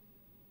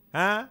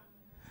 Huh?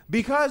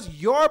 Because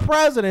your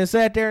president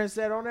sat there and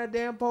said on that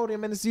damn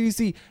podium in the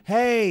CDC,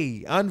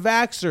 hey,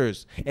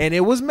 unvaxxers. And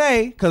it was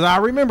May, because I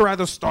remember at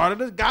the start of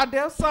the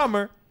goddamn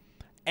summer,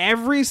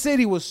 every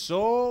city was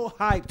so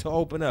hyped to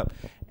open up.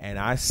 And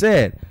I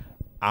said,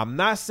 I'm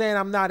not saying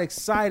I'm not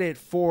excited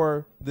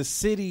for the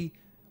city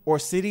or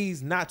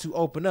cities not to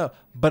open up,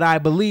 but I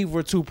believe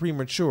we're too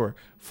premature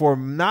for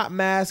not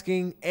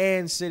masking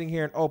and sitting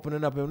here and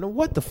opening up. And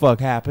what the fuck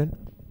happened?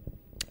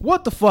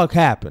 What the fuck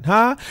happened,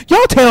 huh?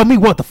 Y'all tell me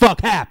what the fuck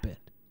happened.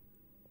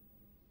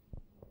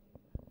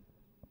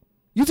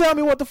 You tell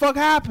me what the fuck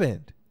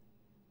happened.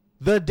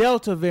 The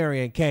Delta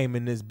variant came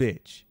in this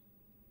bitch.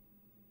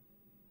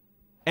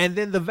 And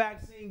then the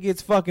vaccine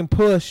gets fucking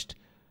pushed,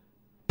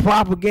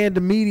 propaganda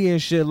media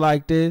and shit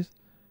like this,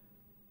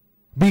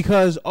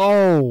 because,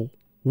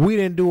 we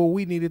didn't do what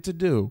we needed to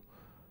do.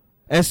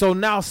 And so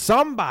now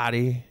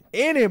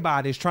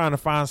anybody's trying to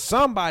find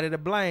somebody to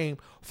blame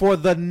for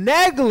the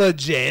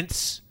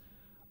negligence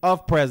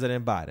of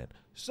President Biden.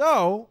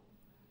 So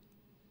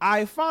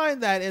I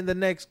find that in the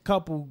next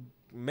couple,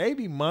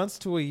 maybe months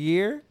to a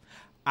year,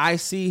 I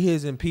see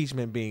his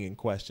impeachment being in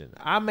question.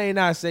 I may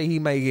not say he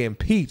may get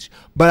impeached,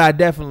 but I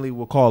definitely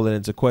will call it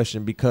into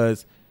question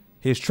because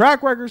his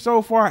track record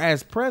so far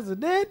as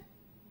president,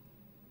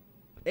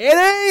 it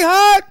ain't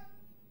hot.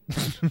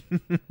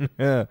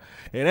 Yeah,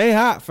 it ain't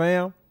hot,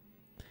 fam.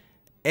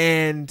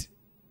 And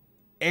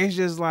it's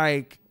just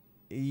like,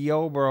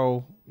 yo,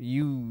 bro,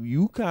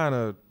 you kind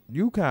of,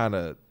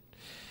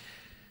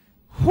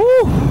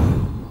 whew.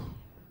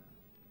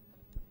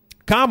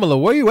 Kamala,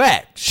 where you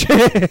at?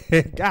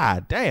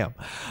 God damn.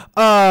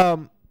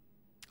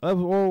 Where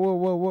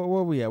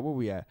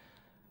we at?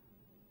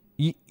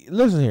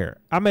 Listen here.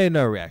 I made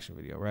another reaction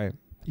video, right?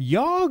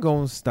 Y'all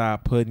gonna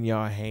stop putting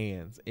y'all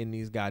hands in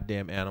these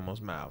goddamn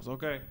animals' mouths,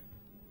 okay?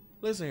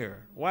 Listen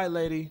here. White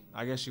lady,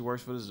 I guess she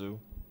works for the zoo,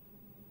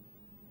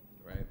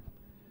 right?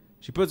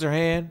 She puts her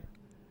hand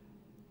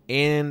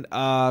in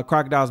a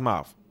crocodile's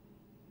mouth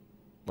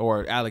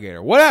or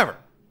alligator, whatever.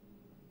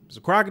 It's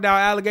a crocodile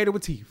alligator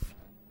with teeth.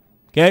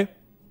 Okay.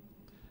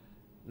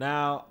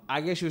 Now,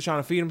 I guess she was trying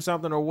to feed him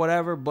something or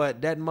whatever,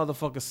 but that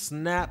motherfucker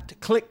snapped,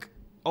 click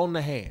on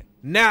the hand.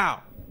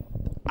 Now,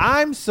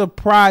 I'm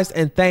surprised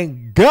and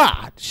thank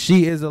God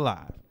she is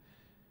alive.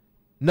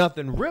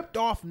 Nothing ripped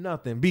off,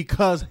 nothing,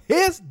 because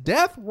his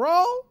death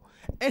row,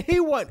 and he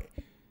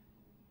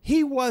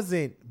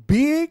wasn't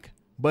big,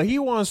 but he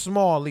wasn't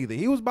small either.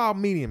 He was about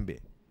medium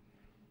big.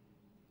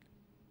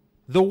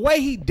 The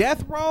way he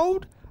death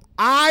rowed,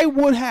 I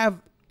would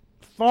have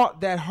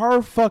thought that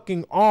her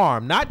fucking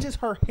arm, not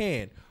just her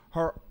hand,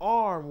 her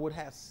arm would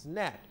have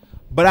snapped.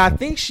 But I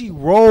think she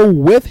rolled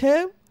with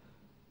him.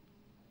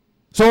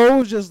 So it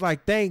was just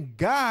like, thank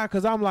God,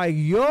 because I'm like,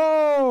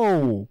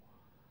 yo.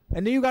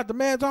 And then you got the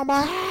man talking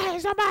about, hey,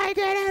 somebody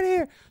get out of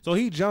here. So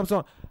he jumps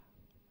on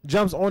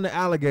the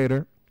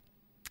alligator,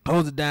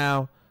 holds it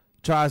down,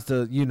 tries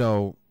to,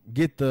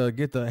 get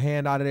the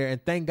hand out of there.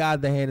 And thank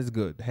God the hand is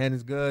good. The hand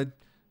is good.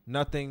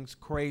 Nothing's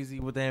crazy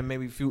with the hand.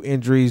 Maybe a few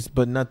injuries,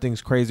 but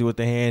nothing's crazy with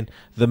the hand.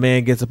 The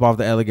man gets up off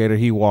the alligator.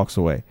 He walks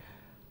away.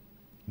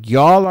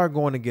 Y'all are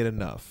going to get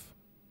enough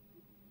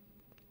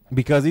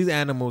because these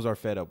animals are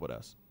fed up with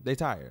us. They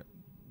tired.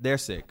 They're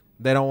sick.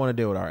 They don't want to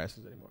deal with our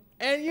asses anymore.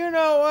 And you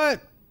know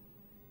what?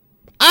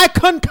 I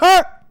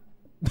concur.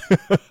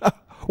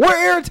 We're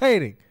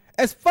irritating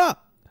as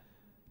fuck.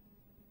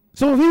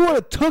 So if he would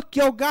have took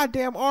your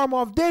goddamn arm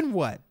off, then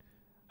what?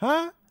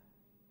 Huh?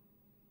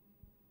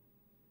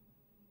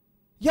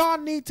 Y'all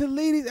need to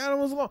leave these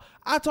animals alone.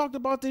 I talked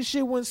about this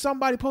shit when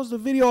somebody posted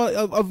a video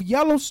of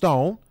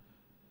Yellowstone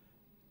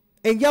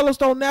in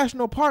Yellowstone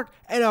National Park,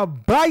 and a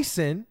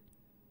bison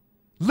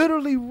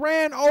literally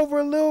ran over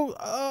a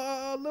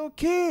little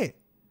kid.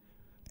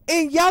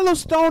 In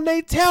Yellowstone,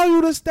 they tell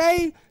you to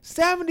stay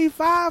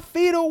 75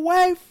 feet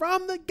away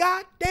from the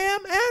goddamn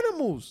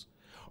animals.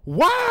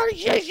 Why are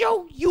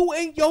you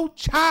and your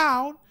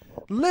child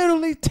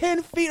literally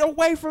 10 feet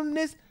away from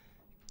this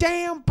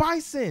damn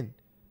bison?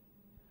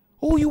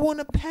 Oh, you want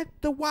to pet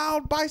the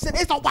wild bison?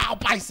 It's a wild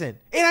bison.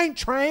 It ain't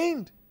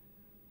trained.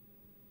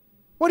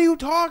 What are you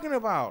talking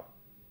about?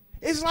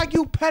 It's like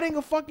you petting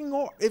a fucking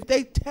horse. If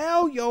they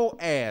tell your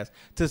ass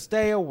to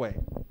stay away.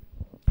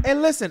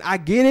 And listen, I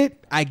get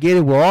it.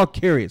 We're all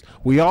curious.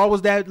 We all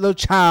was that little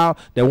child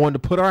that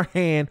wanted to put our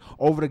hand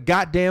over the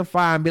goddamn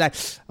fire and be like,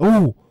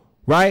 ooh,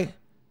 right?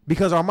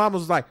 Because our mama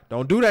was like,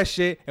 don't do that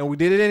shit. And we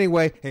did it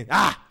anyway. And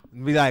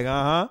be like,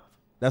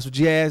 that's what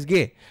your ass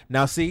get.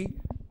 Now, see,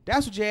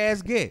 that's what your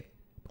ass get.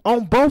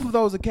 On both of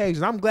those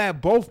occasions, I'm glad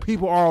both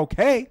people are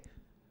okay.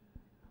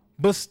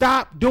 But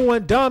stop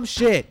doing dumb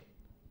shit.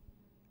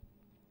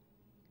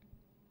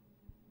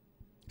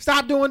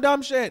 Stop doing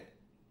dumb shit.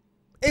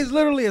 It's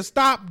literally a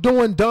stop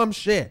doing dumb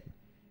shit.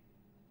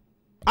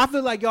 I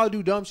feel like y'all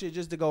do dumb shit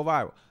just to go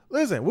viral.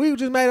 Listen, we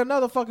just made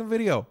another fucking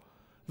video.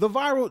 The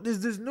viral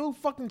is this new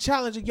fucking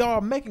challenge of y'all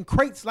making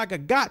crates like a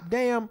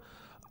goddamn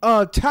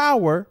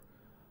tower.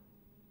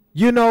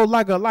 You know,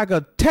 like a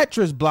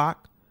Tetris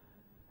block.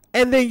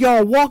 And then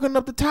y'all walking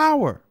up the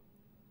tower.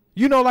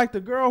 You know, like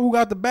the girl who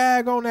got the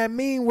bag on that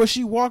meme where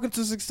she walking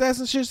to success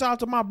and shit. Shout out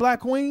to my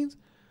black queens.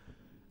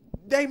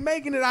 They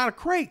making it out of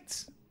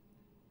crates.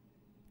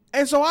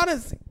 And so I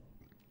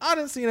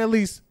done seen at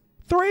least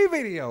 3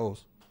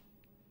 videos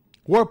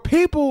where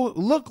people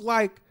look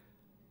like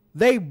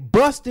they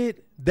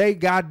busted they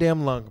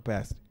goddamn lung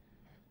capacity.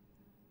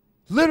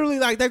 Literally,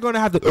 like they're gonna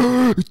have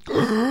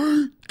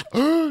to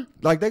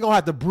like they're gonna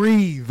have to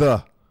breathe.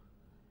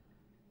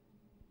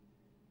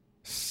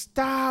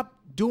 Stop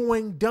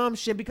doing dumb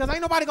shit because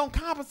ain't nobody gonna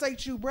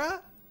compensate you, bruh.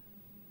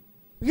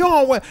 You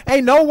don't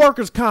ain't no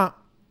workers comp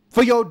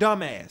for your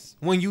dumb ass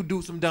when you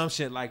do some dumb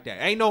shit like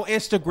that. Ain't no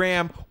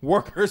Instagram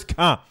workers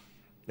comp.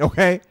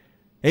 Okay?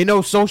 Ain't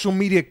no social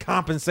media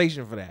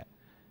compensation for that.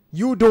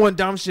 You doing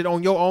dumb shit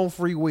on your own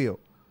free will.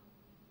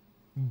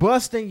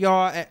 Busting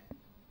y'all.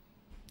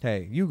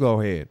 Hey, you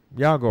go ahead.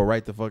 Y'all go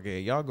right the fuck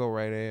ahead. Y'all go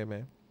right ahead,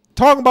 man.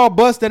 Talking about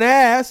busting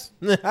ass.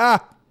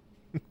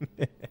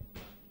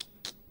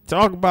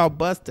 Talk about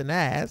busting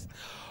ass.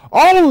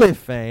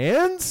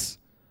 OnlyFans.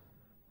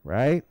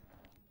 Right?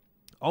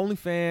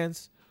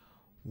 OnlyFans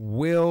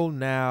will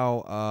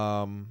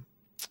now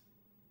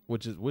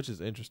which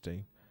is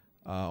interesting.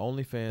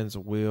 OnlyFans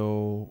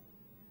will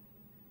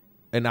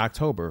in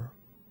October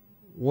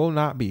will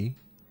not be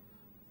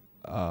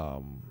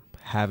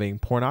having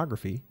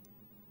pornography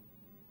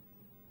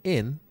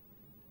in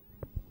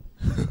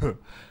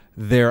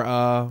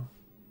their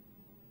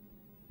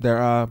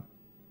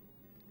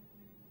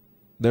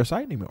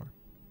site anymore.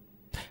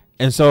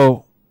 And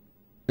so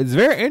it's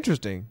very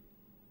interesting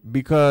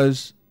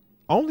because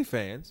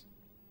OnlyFans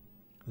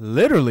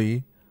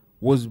literally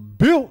was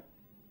built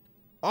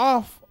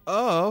off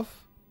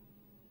of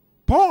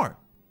porn,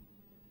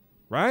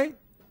 right?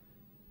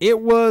 It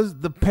was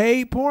the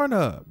paid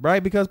Pornhub,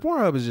 right? Because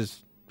Pornhub is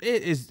just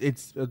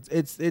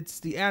it's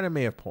the anime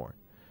of porn,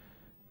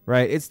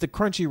 right? It's the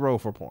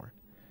Crunchyroll for porn.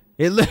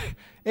 It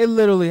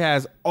literally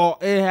has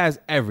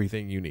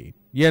everything you need.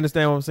 You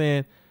understand what I'm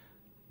saying?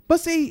 But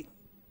see,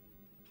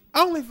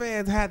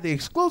 OnlyFans had the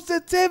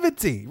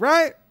exclusivity,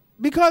 right?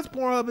 Because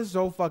Pornhub is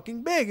so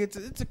fucking big. It's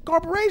a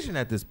corporation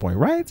at this point,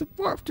 right? It's a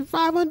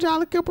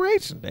 $500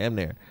 corporation, damn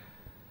near.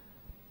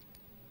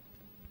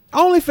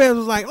 OnlyFans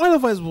was like,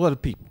 OnlyFans was for the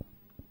people.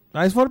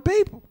 Right? It's for the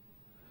people.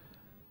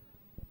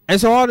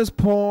 And so all this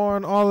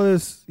porn, all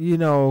this,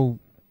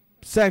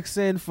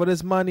 sexing for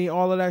this money,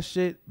 all of that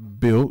shit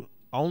built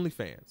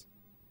OnlyFans.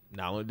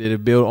 Not only did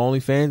it build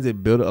OnlyFans,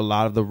 it built a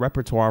lot of the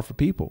repertoire for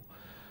people,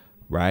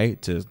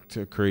 right? To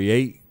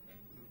create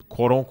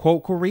quote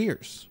unquote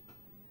careers.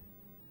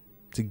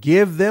 To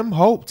give them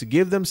hope, to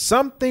give them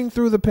something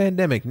through the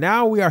pandemic.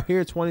 Now we are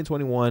here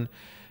 2021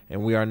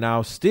 and we are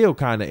now still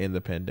kind of in the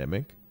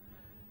pandemic.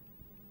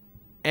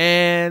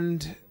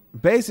 And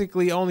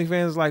basically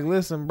OnlyFans is like,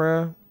 listen,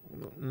 bro,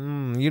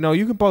 you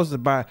can post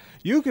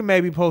you can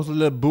maybe post a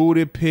little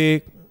booty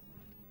pic,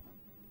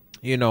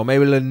 maybe a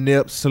little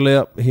nip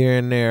slip here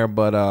and there,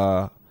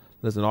 but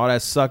Listen, all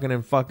that sucking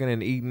and fucking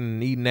and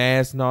eating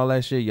ass and all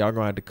that shit, y'all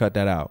gonna have to cut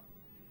that out.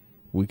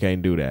 We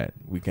can't do that.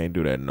 We can't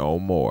do that no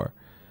more.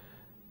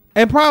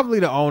 And probably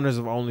the owners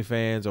of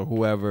OnlyFans or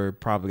whoever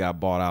probably got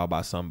bought out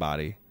by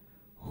somebody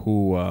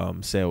who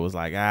said was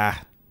like,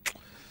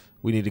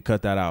 we need to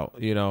cut that out,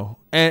 you know,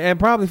 and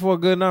probably for a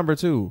good number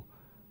too.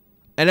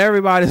 And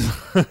everybody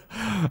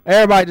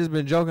just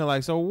been joking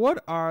like, so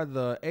what are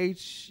the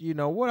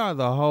what are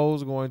the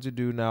hoes going to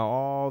do now?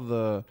 All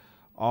the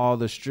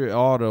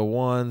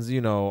ones,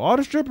 you know, all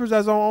the strippers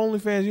that's on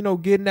OnlyFans, you know,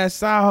 getting that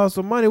side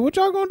hustle money. What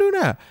y'all gonna do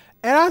now?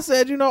 And I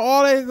said, you know,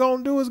 all they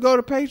gonna do is go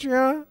to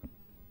Patreon.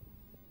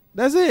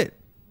 That's it.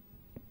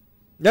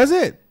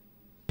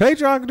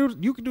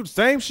 Patreon you can do the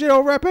same shit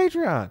over at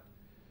Patreon.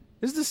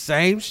 It's the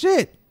same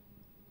shit.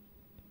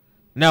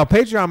 Now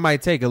Patreon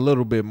might take a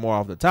little bit more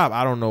off the top.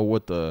 I don't know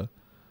what the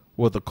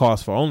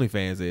cost for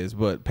OnlyFans is,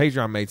 but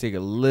Patreon may take a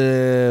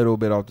little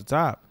bit off the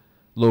top,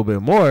 a little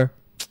bit more.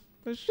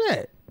 But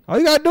shit, all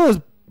you gotta do is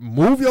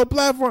move your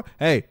platform.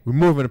 Hey, we're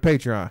moving to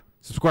Patreon.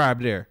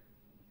 Subscribe there.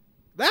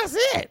 That's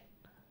it.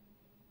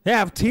 They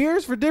have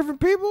tiers for different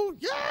people.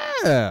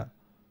 Yeah.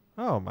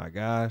 Oh my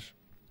gosh.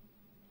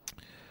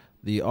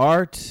 The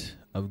art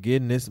of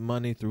getting this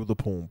money through the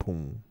poom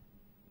poom.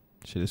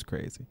 Shit is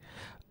crazy.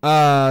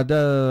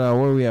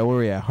 Where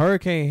we at?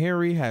 Hurricane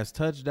Henry has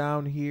touched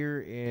down here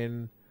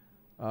in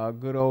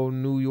good old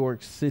New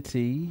York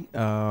City.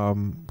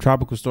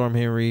 Tropical Storm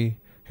Henry,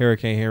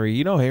 Hurricane Henry.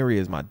 You know Henry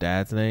is my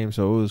dad's name,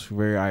 so it was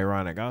very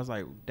ironic. I was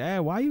like,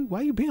 Dad, why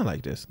you being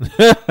like this?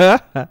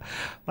 Like,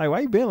 why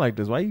you being like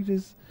this? Why you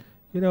just,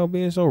 you know,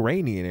 being so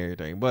rainy and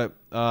everything? But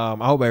I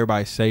hope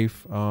everybody's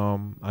safe.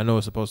 I know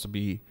it's supposed to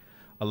be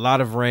a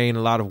lot of rain,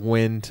 a lot of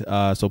wind.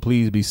 So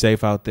please be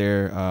safe out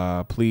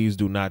there. Please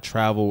do not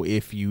travel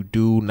if you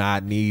do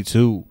not need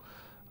to.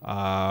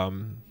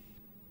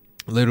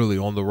 Literally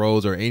on the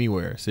roads or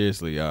anywhere.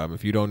 Seriously.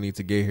 If you don't need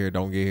to get here,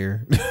 don't get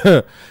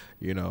here.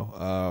 You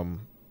know,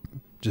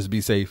 just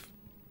be safe.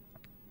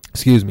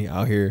 Excuse me,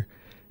 out here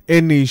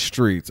in these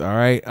streets. All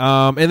right.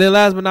 And then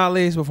last but not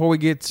least, before we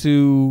get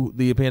to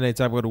the opinionated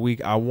topic of the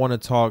week, I want to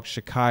talk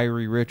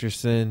Sha'Carri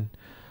Richardson.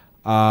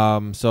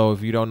 So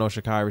if you don't know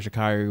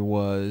Sha'Carri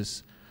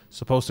was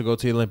supposed to go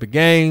to the Olympic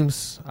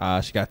Games.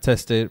 She got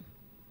tested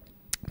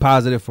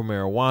positive for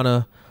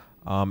marijuana.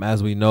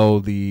 As we know,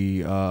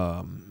 the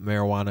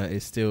marijuana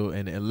is still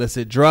an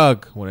illicit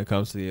drug when it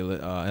comes to the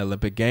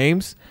Olympic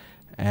Games,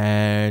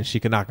 and she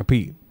could not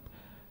compete.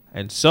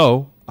 And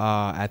so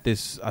at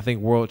this, I think,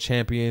 World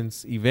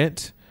Champions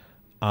event,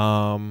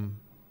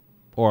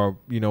 or,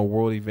 you know,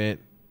 world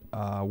event,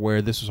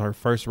 where this was her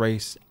first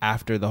race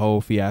after the whole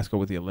fiasco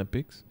with the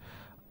Olympics.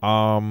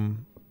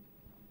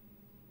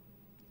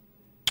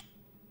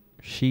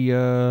 She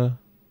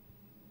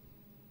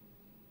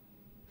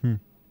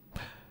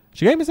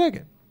came in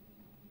second.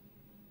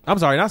 I'm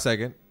sorry, not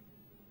second.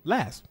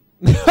 Last.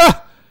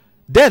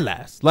 Dead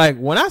last. Like,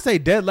 when I say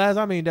dead last,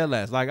 I mean dead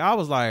last. Like, I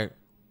was like,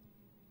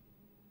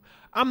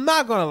 I'm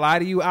not gonna lie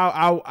to you.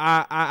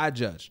 I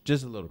judge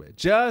just a little bit,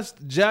 just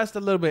a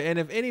little bit. And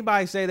if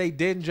anybody say they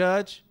didn't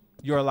judge,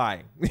 you're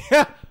lying.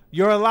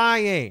 You're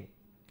lying.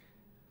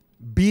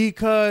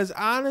 Because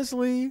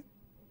honestly,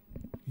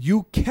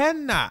 you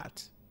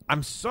cannot.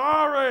 I'm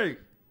sorry.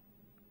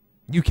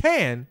 You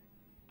can,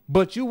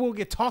 but you will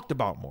get talked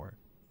about more.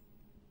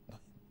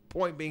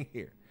 Point being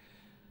here,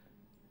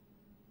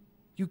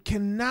 you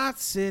cannot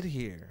sit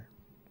here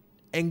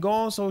and go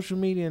on social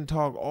media and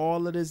talk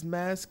all of this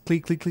mess,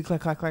 click,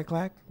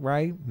 clack,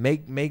 right?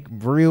 Make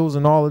reels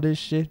and all of this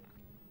shit,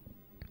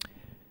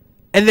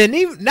 and then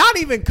not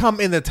even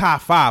come in the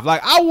top 5.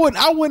 Like, I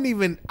wouldn't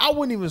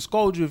even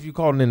scold you if you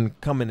called in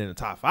coming in the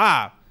top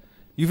 5.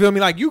 You feel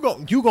me? Like, you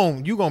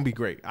gonna be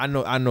great. I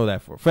know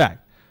that for a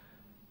fact.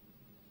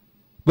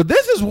 But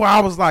this is where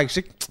I was like,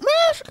 man,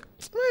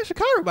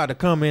 Sha'Carri about to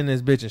come in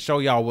this bitch and show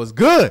y'all what's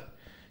good.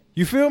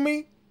 You feel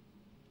me?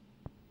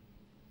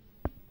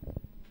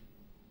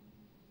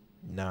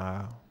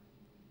 Nah,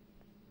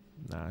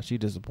 she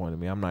disappointed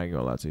me. I'm not even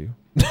gonna lie to you.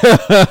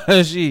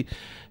 She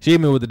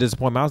hit me with the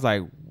disappointment. I was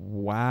like,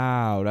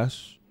 wow,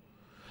 that's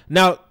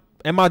now.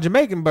 And my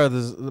Jamaican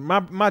brothers,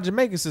 my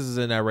Jamaican sisters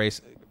in that race,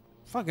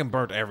 fucking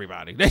burnt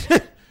everybody.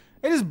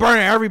 They just burnt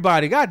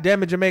everybody. God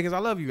damn it, Jamaicans, I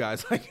love you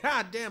guys. Like,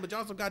 god damn, but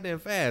y'all so goddamn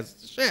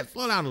fast. Shit,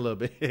 slow down a little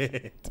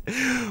bit.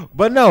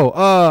 But no,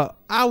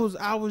 I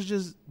was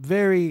just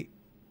very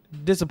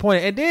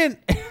disappointed. And then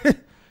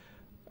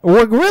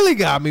what really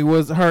got me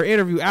was her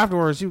interview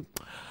afterwards. She,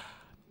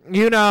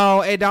 you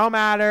know, it don't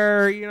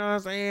matter. You know what I'm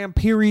saying?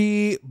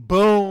 Period.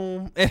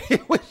 Boom. And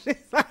it was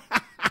just like,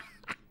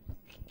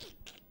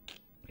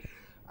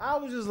 I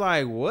was just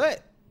like,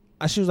 what?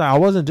 She was like, I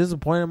wasn't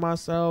disappointed in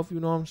myself. You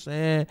know what I'm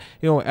saying?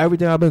 You know,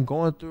 everything I've been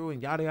going through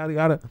and yada, yada,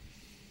 yada.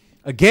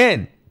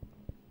 Again,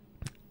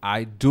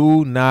 I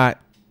do not,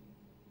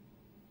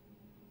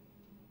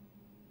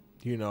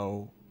 you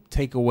know,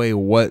 take away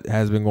what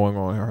has been going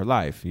on in her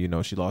life. You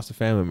know, she lost a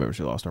family member.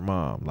 She lost her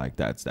mom. Like,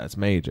 that's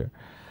major.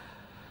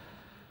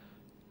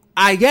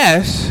 I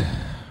guess,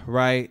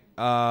 right?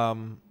 I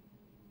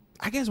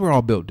I guess we're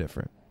all built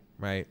different,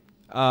 right?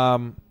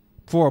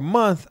 For a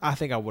month, I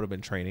think I would have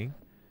been training.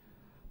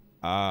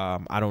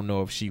 I don't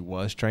know if she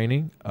was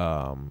training.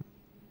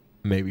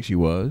 Maybe she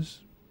was.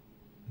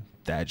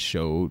 That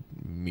showed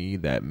me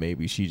that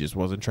maybe she just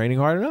wasn't training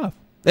hard enough.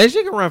 And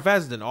she can run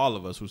faster than all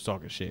of us who's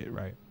talking shit,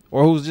 right?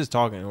 Or who's just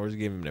talking or just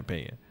giving an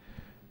opinion,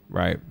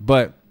 right?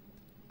 But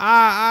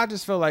I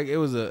just felt like it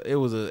was a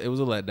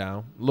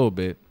letdown a little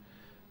bit.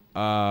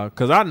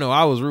 Cause I know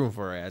I was rooting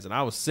for her ass and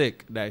I was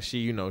sick that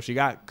she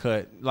got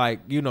cut.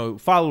 Like,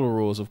 follow the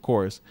rules, of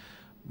course,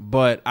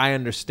 but I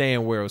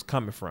understand where it was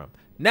coming from.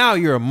 Now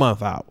you're a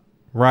month out,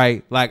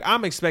 right? Like,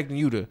 I'm expecting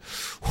you to,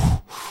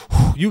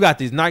 you got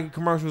these Nike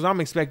commercials. I'm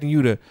expecting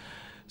you to.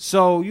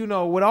 So,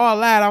 with all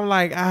that, I'm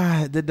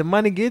like, did the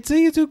money get to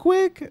you too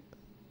quick?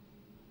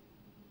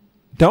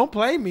 Don't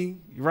play me,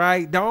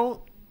 right?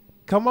 Don't.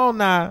 Come on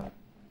now,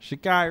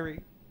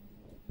 Sha'Carri.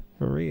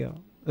 For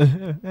real. All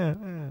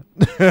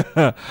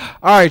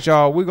right,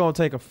 y'all. We're going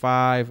to take a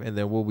 5, and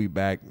then we'll be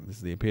back. This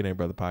is the Opinionated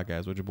Brother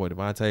Podcast with your boy,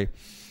 Devontae.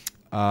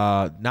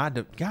 God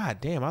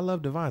damn, I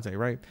love Devontae,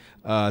 right?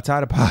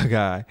 Ty the Pod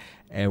Guy,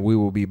 and we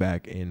will be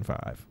back in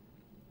 5.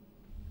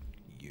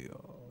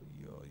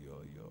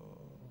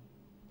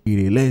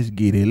 Let's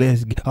get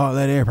it. All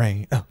let it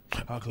rain.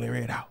 I'll clear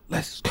it out.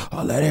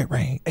 All let it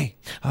rain. Hey,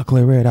 I'll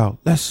clear it out.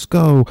 Let's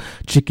go.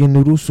 Chicken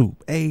noodle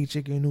soup. Hey,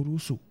 chicken noodle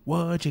soup.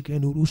 What chicken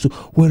noodle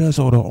soup? With a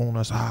soda on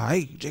the side.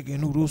 Hey,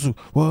 chicken noodle soup.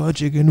 What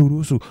chicken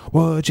noodle soup?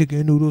 What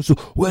chicken noodle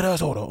soup? With a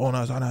soda on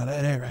the side.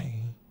 Let it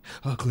rain.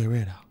 I'll clear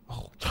it out.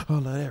 Oh,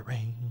 let it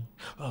rain.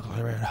 I'll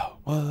clear it out.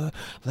 What?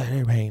 Let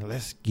it rain.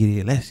 Let's get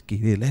it.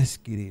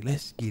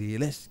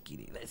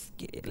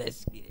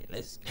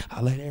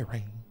 I'll let it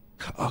rain.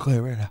 I'll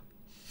clear it out.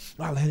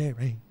 I'll let it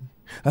rain.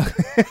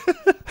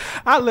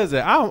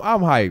 Listen,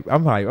 I'm hype.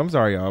 I'm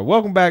sorry, y'all.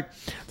 Welcome back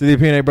to the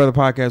Opinionated Brother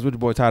Podcast with your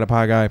boy Ty the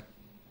Pie Guy.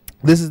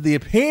 This is the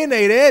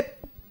opinionated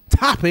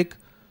topic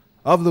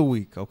of the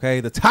week. Okay,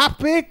 the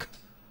topic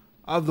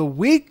of the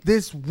week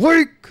this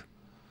week.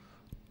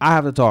 I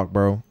have to talk,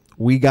 bro.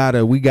 We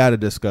gotta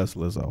discuss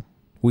Lizzo.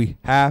 We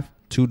have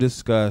to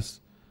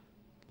discuss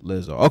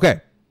Lizzo.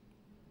 Okay.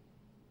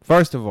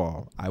 First of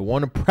all, I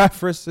want to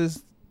preference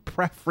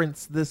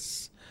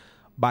this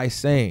by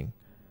saying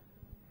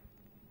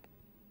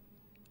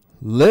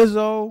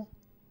Lizzo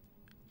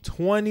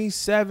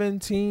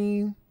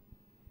 2017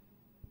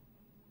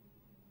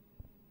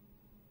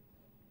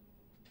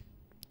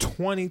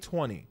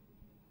 2020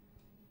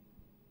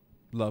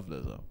 love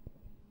Lizzo.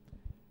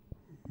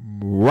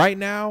 Right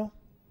now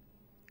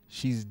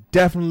she's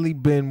definitely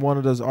been one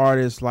of those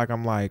artists like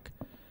I'm like,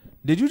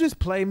 did you just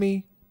play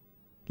me?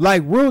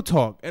 Like, real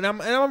talk. And I'm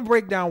gonna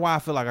break down why I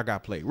feel like I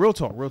got played. Real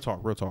talk.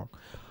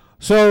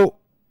 So,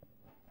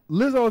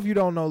 Lizzo, if you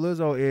don't know,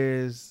 Lizzo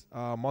is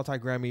a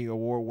multi-Grammy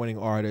award-winning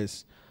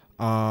artist.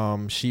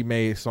 She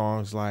made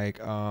songs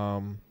like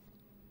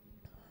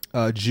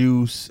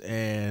Juice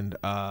and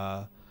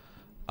a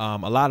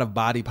lot of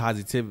body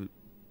positivity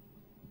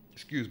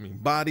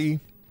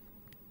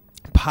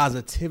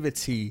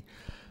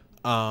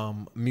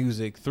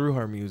music through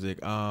her music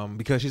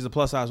because she's a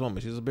plus-size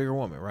woman. She's a bigger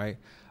woman, right?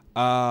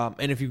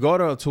 And if you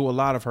go to a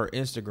lot of her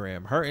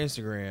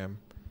Instagram,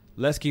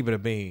 let's keep it a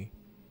bean.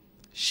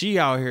 She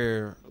out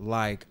here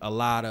like a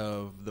lot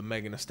of the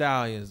Megan Thee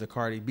Stallions, the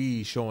Cardi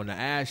B, showing the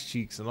ass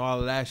cheeks and all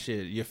of that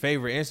shit. Your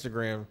favorite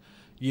Instagram,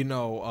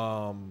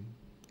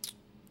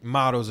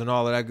 models and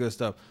all of that good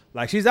stuff.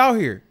 Like, she's out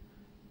here,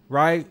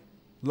 right?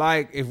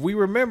 Like, if we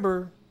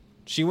remember,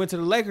 she went to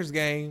the Lakers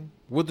game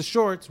with the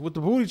shorts, with the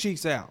booty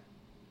cheeks out.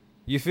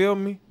 You feel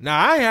me? Now,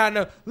 I ain't had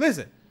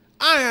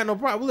no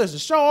problem. Listen,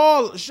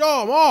 show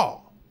them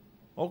all.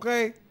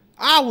 Okay?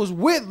 I was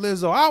with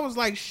Lizzo. I was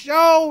like,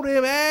 show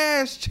them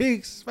ass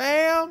cheeks,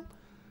 fam.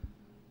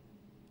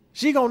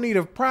 She gonna need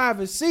a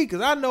private seat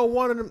because I know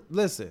one of them.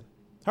 Listen,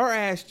 her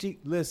ass cheek.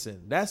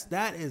 Listen,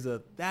 that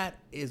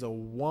is a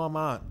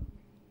woman.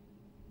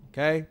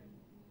 Okay,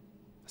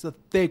 that's a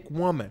thick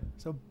woman.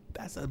 So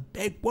that's a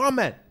big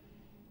woman.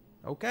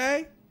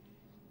 Okay,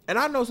 and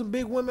I know some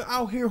big women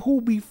out here who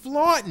be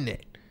flaunting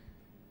it.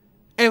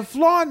 And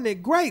flaunting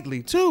it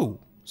greatly, too.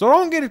 So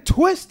don't get it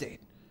twisted.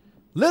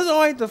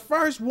 Lizzo ain't the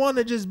first one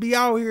to just be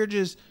out here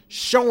just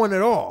showing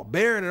it all,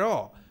 bearing it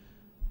all.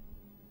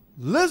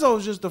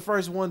 Lizzo's just the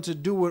first one to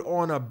do it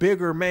on a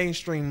bigger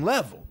mainstream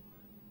level,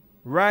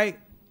 right?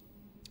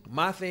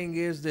 My thing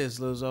is this,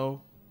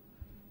 Lizzo.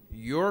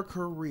 Your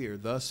career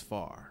thus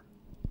far,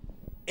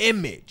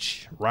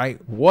 image,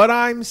 right? What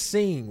I'm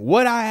seeing,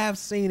 what I have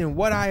seen, and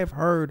what I have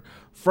heard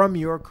from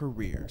your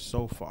career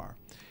so far.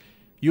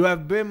 You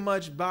have been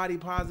much body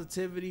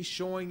positivity,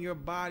 showing your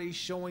body,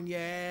 showing your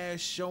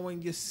ass,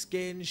 showing your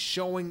skin,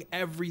 showing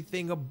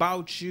everything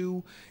about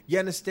you. You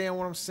understand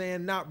what I'm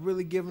saying? Not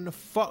really giving a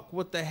fuck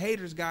what the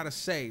haters got to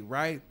say,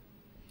 right?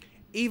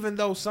 Even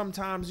though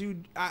sometimes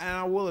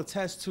I will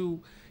attest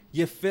to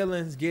your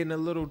feelings getting a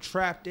little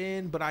trapped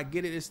in, but I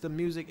get it. It's the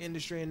music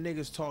industry and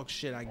niggas talk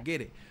shit. I get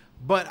it.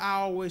 But I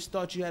always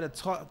thought you had a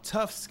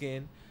tough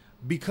skin.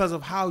 because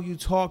of how you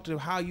talked, of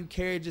how you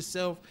carried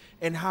yourself,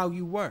 and how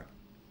you were,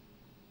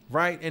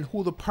 right? And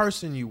who the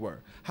person you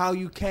were, how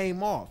you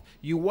came off.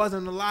 You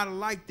wasn't a lot of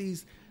like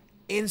these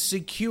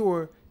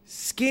insecure,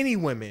 skinny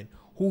women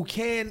who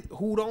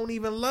don't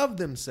even love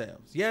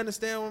themselves. You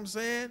understand what I'm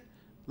saying?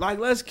 Like,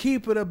 let's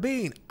keep it a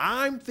bean.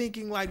 I'm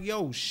thinking like,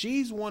 yo,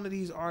 she's one of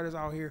these artists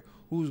out here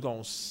who's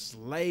gonna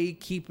slay,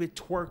 keep it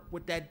twerk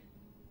with that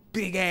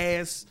big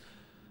ass,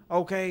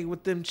 okay,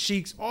 with them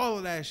cheeks, all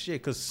of that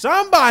shit. Cause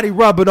somebody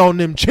rubbing on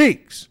them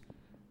cheeks.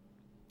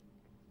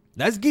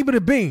 Let's keep it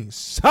a bean.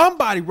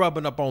 Somebody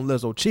rubbing up on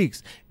Lizzo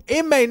cheeks.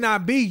 It may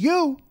not be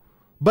you,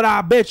 but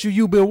I bet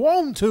you been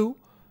wanting to.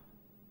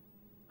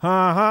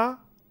 I'm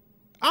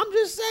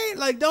just saying,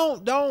 like,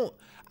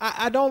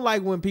 I don't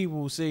like when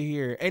people sit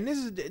here, and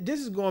this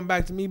is going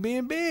back to me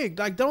being big.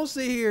 Like, don't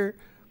sit here,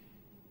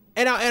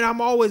 and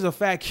I'm always a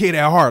fat kid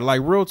at heart, like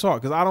real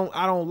talk, because I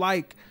don't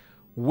like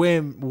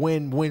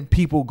when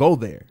people go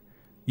there.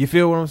 You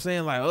feel what I'm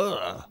saying?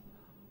 Like,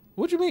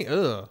 what you mean?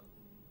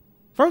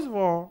 First of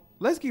all,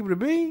 let's keep it a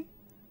bean.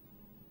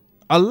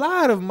 A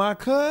lot of my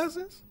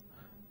cousins,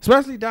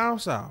 especially down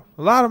south,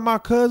 a lot of my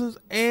cousins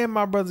and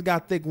my brothers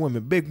got thick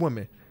women, big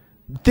women,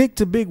 thick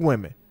to big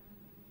women.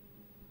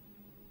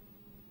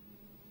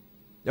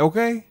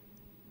 Okay?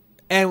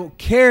 And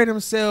carry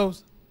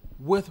themselves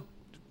with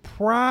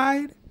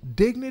pride,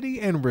 dignity,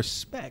 and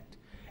respect,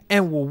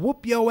 and will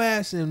whoop your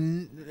ass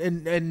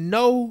and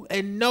no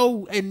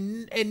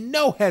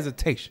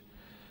hesitation.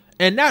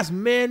 And that's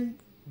men,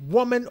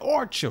 woman,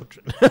 or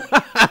children.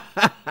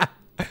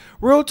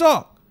 Real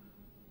talk.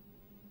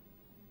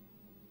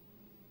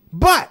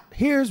 But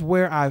here's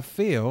where I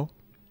feel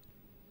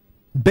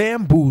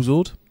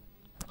bamboozled,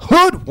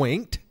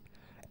 hoodwinked,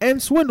 and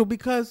swindled,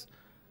 because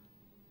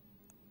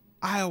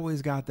I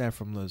always got that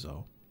from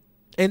Lizzo.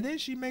 And then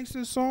she makes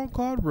this song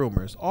called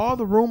Rumors. All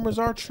the rumors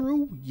are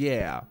true?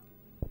 Yeah.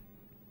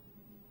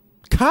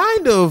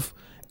 Kind of,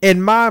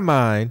 in my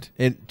mind,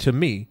 and to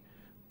me,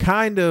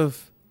 kind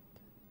of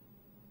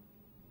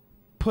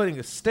putting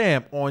a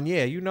stamp on,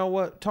 yeah, you know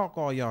what? Talk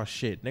all y'all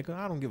shit, nigga.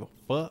 I don't give a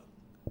fuck.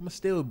 I'm going to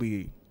still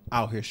be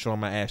out here showing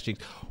my ass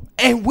cheeks.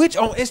 And which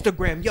on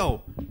Instagram,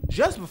 yo,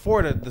 just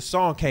before the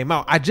song came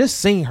out, I just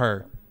seen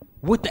her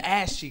with the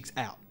ass cheeks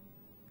out.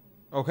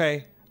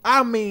 Okay?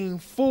 I mean,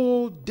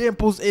 full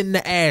dimples in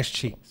the ass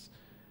cheeks.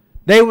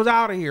 They was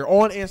out of here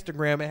on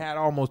Instagram and had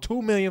almost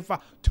 2 million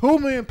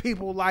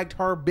people liked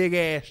her big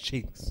ass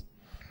cheeks.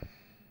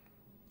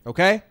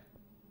 Okay?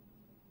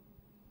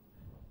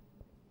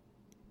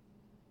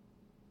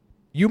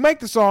 You make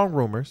the song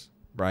Rumors,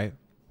 right?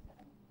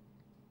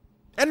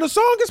 And the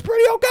song is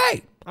pretty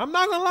okay. I'm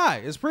not gonna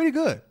lie. It's pretty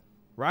good,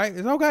 right?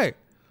 It's okay.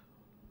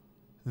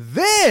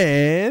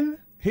 Then,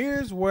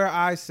 here's where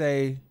I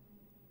say,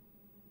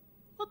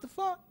 what the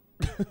fuck?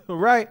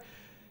 Right?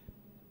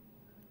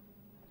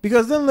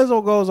 Because then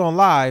Lizzo goes on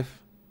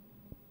live,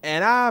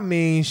 and I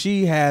mean,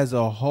 she has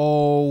a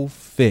whole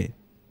fit.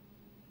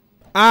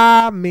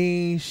 I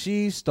mean,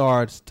 she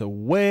starts to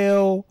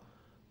wail,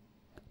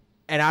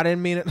 and I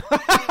didn't mean it.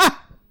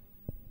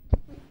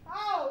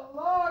 Oh,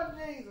 Lord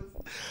Jesus.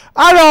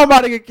 I know I'm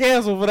about to get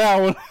canceled for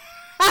that one.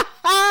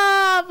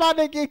 I'm about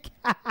to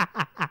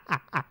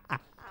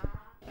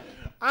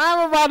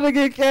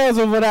get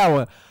canceled for that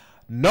one.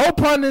 No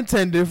pun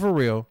intended, for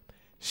real.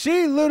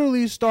 She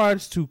literally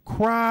starts to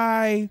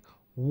cry,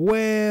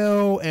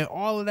 wail, and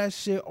all of that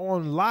shit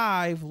on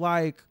live,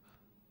 like,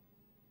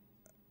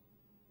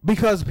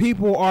 because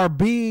people are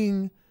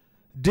being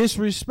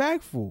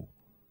disrespectful.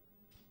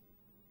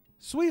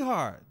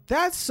 Sweetheart,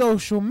 that's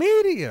social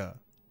media.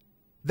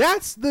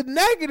 That's the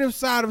negative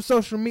side of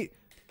social media.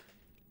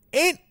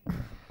 And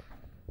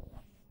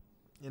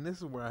this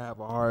is where I have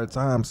a hard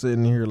time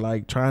sitting here,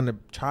 like, trying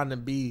to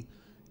be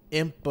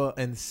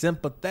and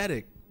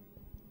sympathetic.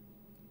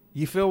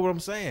 You feel what I'm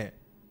saying?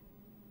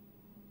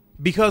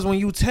 Because when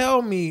you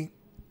tell me,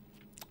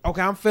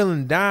 okay, I'm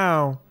feeling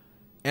down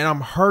and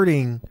I'm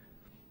hurting,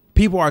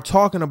 people are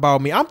talking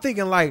about me, I'm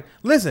thinking like,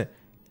 listen,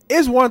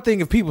 it's one thing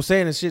if people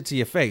saying this shit to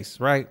your face,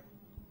 right?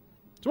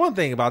 It's one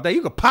thing about that.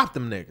 You could pop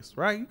them niggas,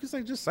 right? You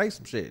could just say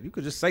some shit. You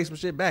could just say some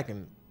shit back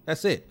and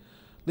that's it.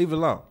 Leave it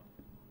alone.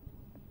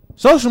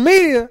 Social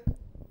media,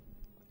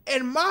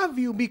 in my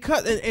view,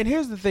 because, and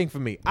here's the thing for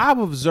me, I've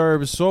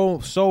observed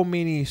so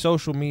many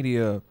social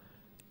media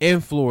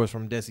influencers,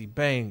 from Desi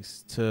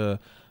Banks to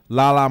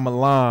Lala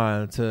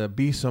Milan to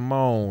B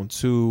Simone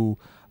to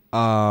who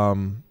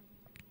else?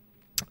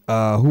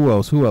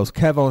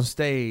 Kev on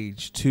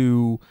Stage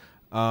to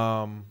who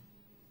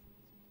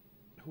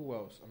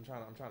else? I'm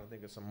trying to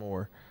think of some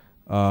more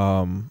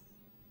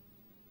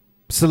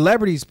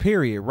celebrities.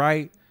 Period.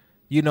 Right?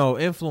 You know,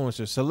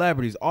 influencers,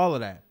 celebrities, all of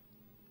that.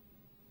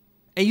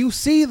 And you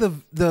see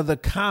the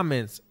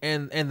comments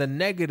and the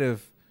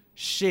negative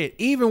shit,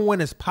 even when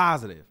it's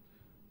positive,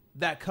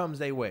 that comes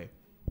their way.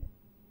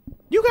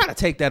 You got to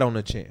take that on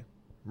the chin,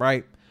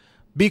 right?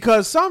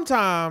 Because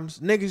sometimes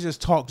niggas just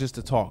talk just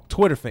to talk.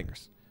 Twitter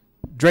fingers.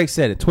 Drake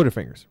said it, Twitter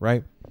fingers,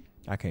 right?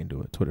 I can't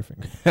do it, Twitter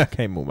fingers. I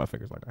can't move my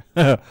fingers like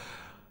that.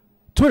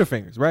 Twitter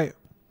fingers, right?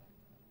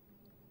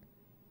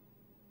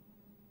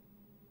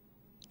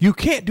 You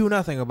can't do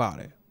nothing about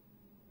it.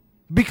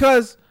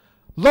 Because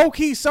low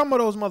key, some of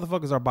those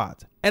motherfuckers are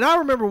bots. And I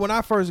remember when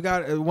I first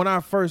started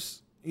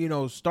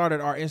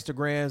our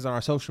Instagrams and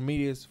our social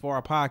medias for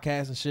our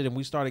podcast and shit, and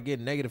we started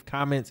getting negative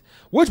comments,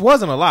 which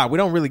wasn't a lot. We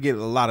don't really get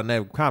a lot of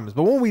negative comments,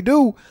 but when we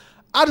do,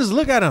 I just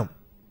look at them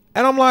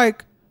and I'm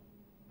like,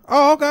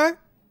 oh, okay.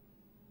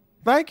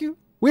 Thank you.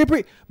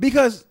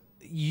 Because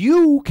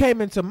you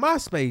came into my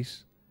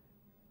space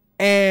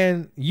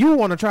and you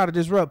want to try to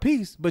disrupt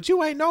peace, but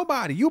you ain't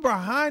nobody. You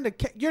behind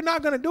you're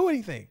not going to do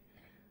anything.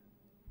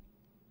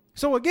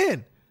 So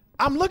again,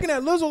 I'm looking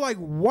at Lizzo like,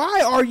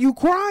 why are you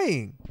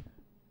crying?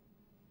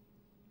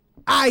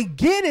 I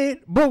get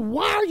it, but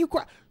why are you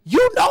crying?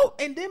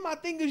 And then my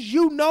thing is,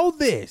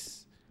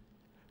 this.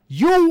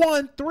 You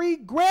won 3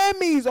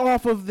 Grammys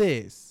off of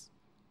this.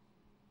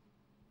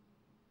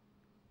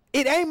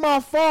 It ain't my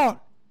fault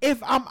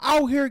if I'm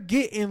out here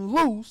getting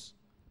loose.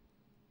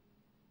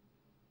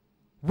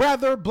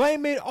 Rather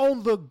blame it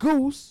on the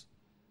goose.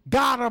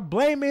 Gotta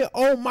blame it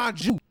on my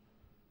juice.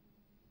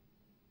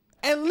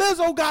 And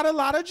Lizzo got a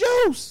lot of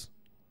juice.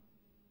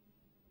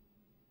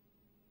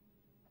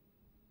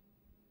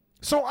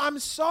 So I'm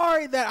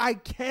sorry that I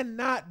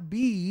cannot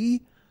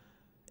be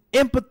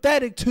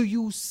empathetic to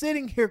you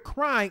sitting here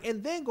crying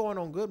and then going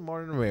on Good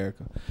Morning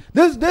America.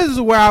 This is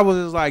where I was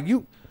just like,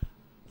 you,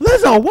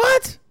 Lizzo,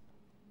 what?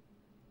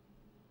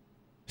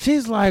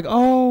 She's like,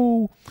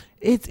 oh,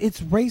 it's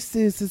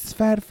racist, it's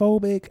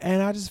fatphobic,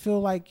 and I just feel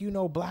like,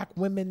 black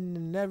women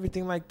and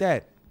everything like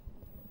that.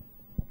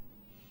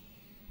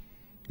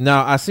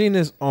 Now, I seen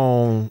this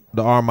on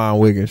the Armand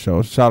Wiggins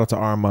show. Shout out to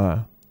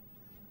Armand.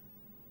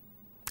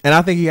 And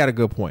I think he had a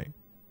good point.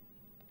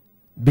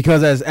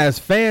 Because as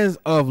fans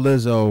of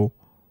Lizzo,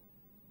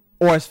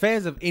 or as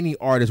fans of any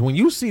artist, when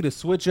you see the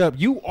switch up,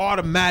 you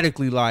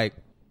automatically like,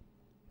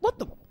 what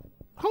the?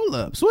 Hold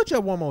up. Switch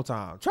up one more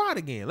time. Try it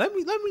again. Let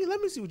me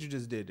see what you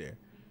just did there.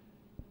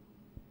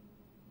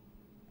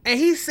 And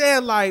he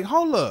said, like,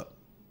 hold up.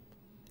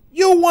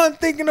 You wasn't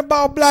thinking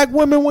about black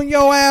women when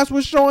your ass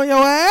was showing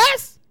your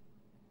ass?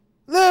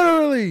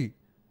 Literally.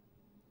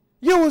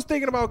 You was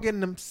thinking about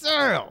getting them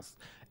sales.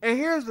 And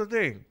here's the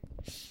thing.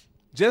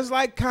 Just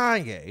like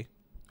Kanye,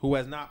 who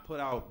has not put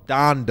out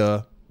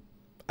Donda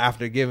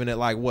after giving it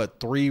like what,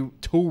 2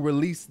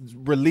 release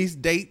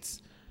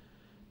dates.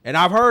 And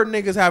I've heard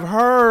through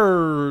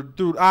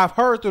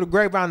the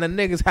grapevine that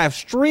niggas have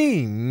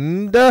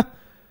streamed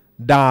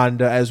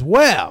Donda as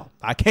well.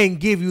 I can't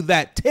give you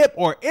that tip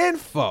or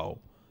info,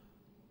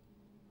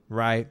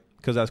 right?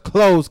 Because that's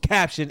closed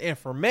caption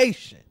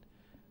information.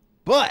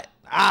 But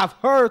I've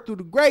heard through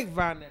the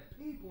grapevine that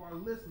people are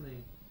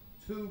listening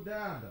to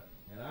Donda.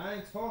 And I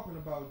ain't talking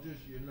about just,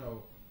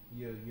 your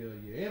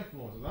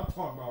influencers. I'm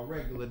talking about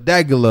regular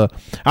degular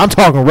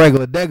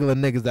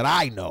niggas that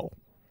I know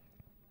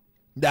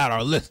that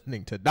are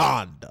listening to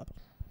Donda.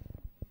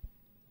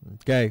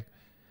 Okay.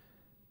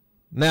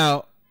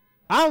 Now,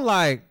 I'm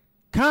like,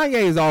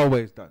 Kanye's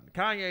always done.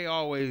 Kanye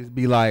always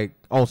be like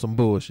on some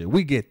bullshit.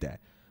 We get that.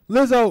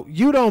 Lizzo,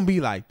 you don't be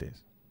like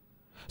this.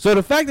 So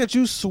the fact that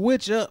you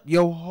switch up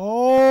your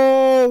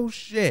whole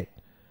shit,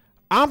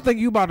 I'm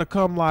thinking you about to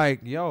come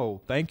like,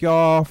 yo, thank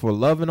y'all for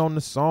loving on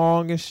the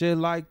song and shit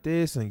like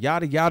this and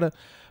yada yada.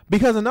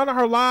 Because in none of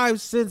her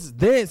lives since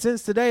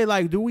today,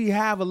 like, do we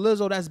have a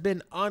Lizzo that's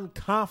been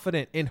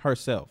unconfident in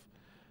herself?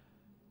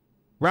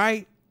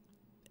 Right?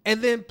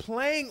 And then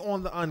playing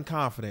on the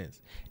unconfidence.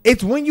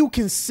 It's when you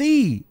can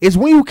see. It's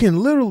when you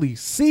can literally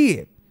see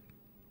it.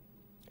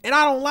 And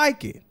I don't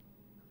like it.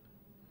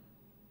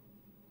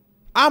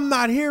 I'm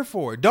not here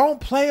for it. Don't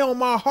play on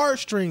my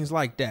heartstrings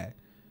like that.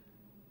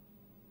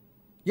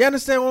 You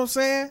understand what I'm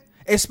saying?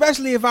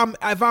 Especially if I'm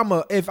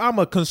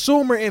a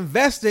consumer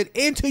invested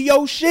into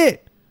your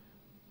shit.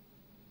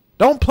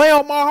 Don't play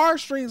on my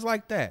heartstrings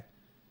like that.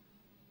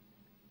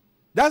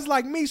 That's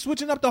like me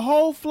switching up the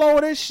whole flow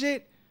of this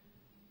shit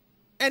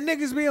and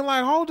niggas being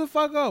like, hold the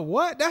fuck up.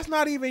 What? That's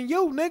not even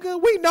you,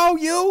 nigga. We know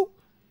you.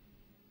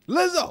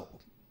 Lizzo.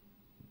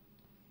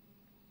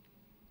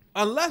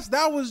 Unless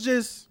that was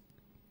just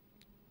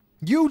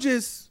you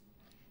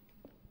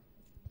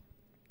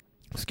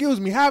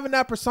having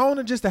that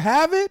persona just to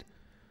have it,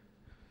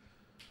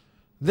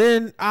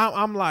 then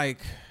I'm like,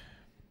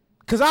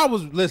 because I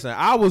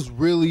was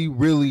really,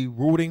 really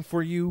rooting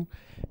for you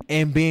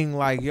and being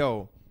like,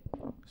 yo,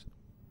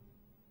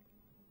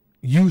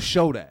 you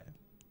show that.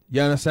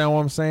 You understand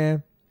what I'm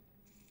saying?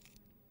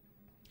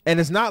 And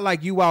it's not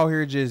like you out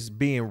here just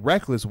being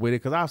reckless with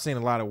it, because I've seen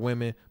a lot of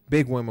women,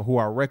 big women, who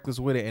are reckless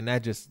with it, and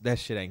that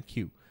shit ain't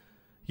cute.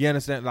 You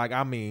understand? Like,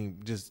 I mean,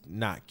 just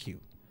not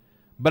cute.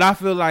 But I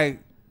feel like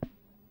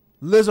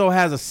Lizzo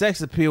has a sex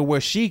appeal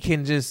where she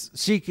can do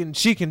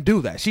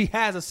that. She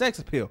has a sex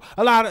appeal.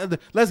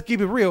 Let's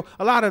keep it real.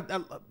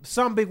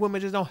 Some big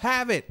women just don't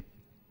have it.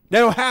 They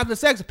don't have the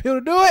sex appeal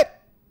to do it.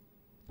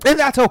 And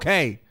that's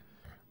okay.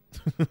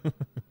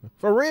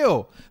 For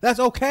real.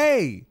 That's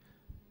okay.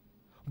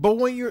 But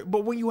when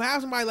you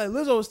have somebody like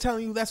Lizzo is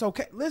telling you that's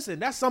okay, listen,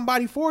 that's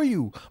somebody for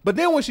you. But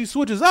then when she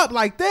switches up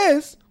like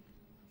this,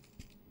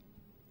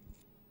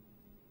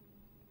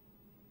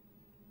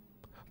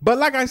 but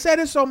like I said,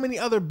 there's so many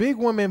other big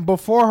women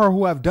before her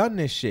who have done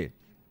this shit.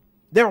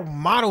 There are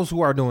models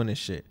who are doing this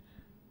shit.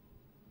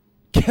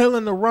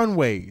 Killing the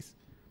runways.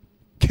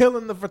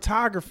 Killing the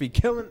photography.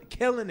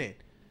 Killing it.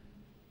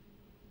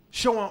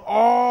 Showing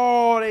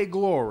all their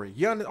glory.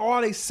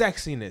 All their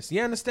sexiness.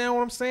 You understand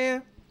what I'm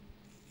saying?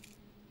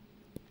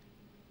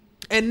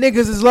 And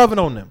niggas is loving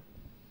on them.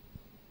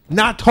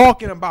 Not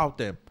talking about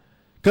them.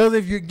 Because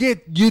if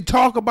you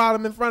talk about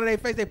them in front of their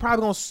face, they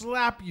probably going to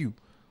slap you.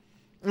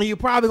 And you're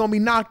probably going to be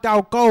knocked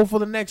out cold for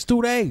the next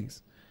 2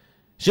 days.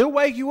 She'll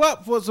wake you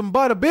up for some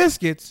butter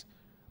biscuits,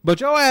 but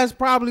your ass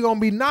probably going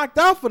to be knocked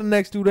out for the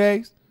next 2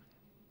 days.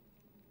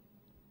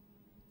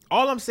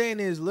 All I'm saying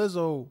is,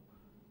 Lizzo,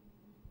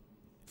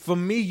 for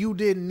me, you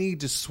didn't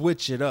need to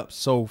switch it up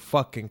so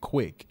fucking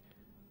quick.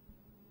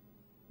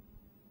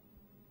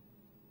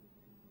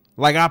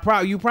 Like,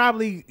 you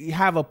probably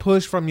have a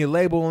push from your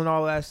label and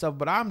all that stuff,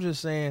 but I'm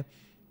just saying,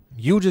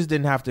 you just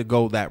didn't have to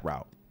go that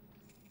route.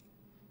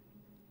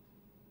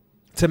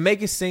 To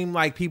make it seem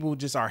like people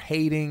just are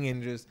hating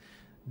and just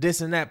this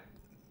and that.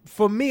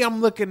 For me,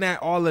 I'm looking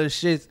at all of the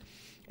shit,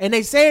 and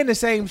they saying the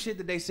same shit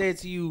that they said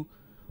to you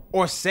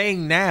or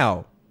saying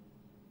now.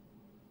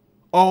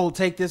 Oh,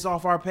 take this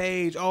off our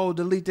page. Oh,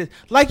 delete this.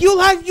 Like you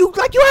had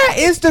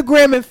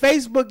Instagram and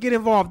Facebook get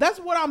involved. That's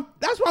what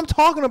I'm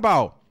talking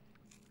about.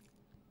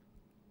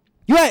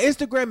 You had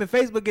Instagram and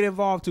Facebook get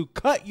involved to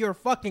cut your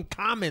fucking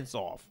comments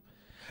off.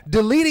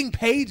 Deleting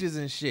pages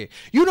and shit.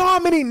 You know how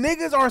many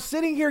niggas are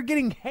sitting here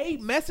getting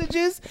hate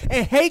messages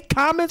and hate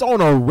comments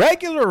on a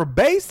regular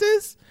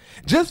basis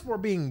just for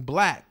being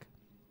black?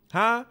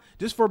 Huh?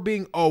 Just for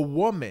being a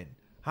woman.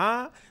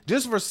 Huh?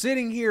 Just for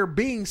sitting here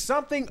being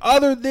something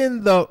other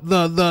than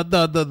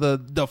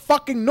the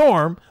fucking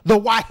norm, the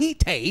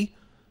Wahite.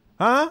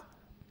 Huh?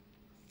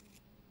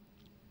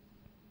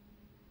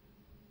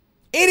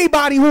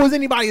 Anybody who is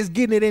anybody is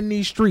getting it in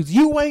these streets.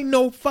 You ain't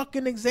no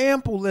fucking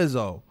example,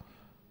 Lizzo.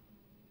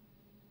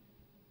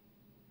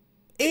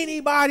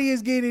 Anybody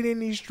is getting it in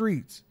these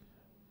streets.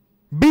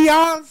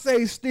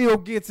 Beyonce still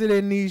gets it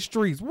in these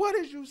streets. What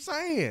is you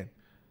saying?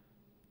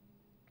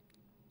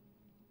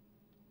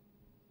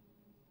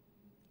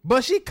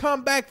 But she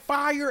come back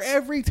fire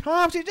every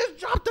time. She just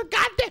dropped the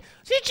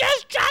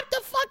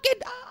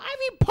fucking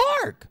Ivy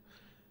Park.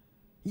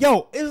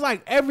 Yo, it's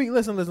like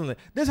listen.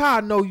 This is how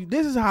I know you.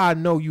 This is how I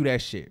know you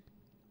that shit.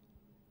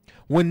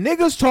 When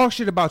niggas talk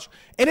shit about you,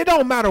 and it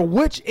don't matter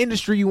which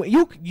industry you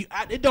in,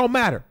 it don't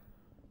matter.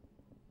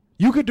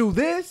 You could do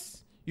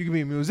this. You can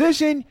be a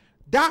musician,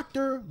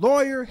 doctor,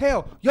 lawyer.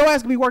 Hell, your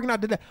ass can be working out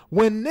today.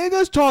 When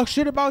niggas talk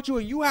shit about you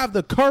and you have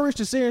the courage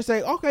to sit here and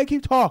say, okay,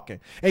 keep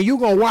talking, and you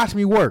gonna watch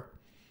me work,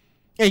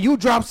 and you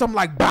drop something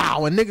like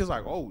bow, and niggas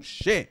like, oh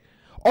shit.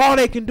 All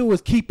they can do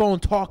is keep on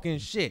talking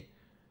shit.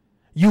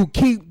 You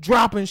keep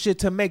dropping shit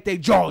to make their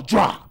jaw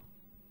drop.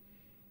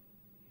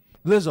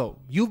 Lizzo,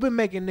 you've been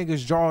making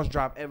niggas' jaws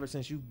drop ever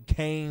since you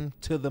came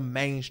to the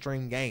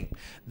mainstream game.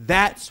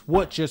 That's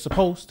what you're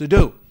supposed to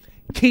do.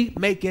 Keep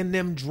making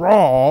them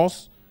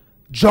jaws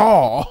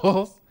drop.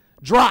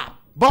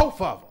 Both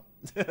of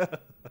them.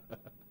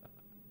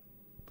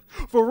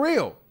 For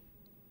real.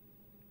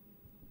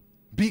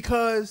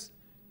 Because,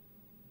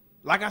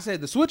 like I said,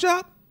 the switch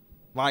up,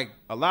 like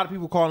a lot of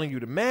people calling you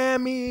the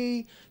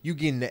mammy, you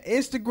getting the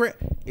Instagram,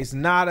 it's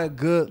not a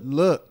good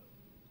look.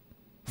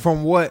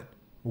 From what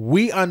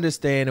we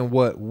understand and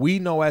what we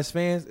know as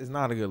fans, it's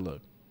not a good look.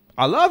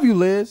 I love you,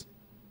 Liz.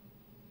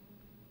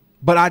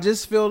 But I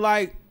just feel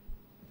like,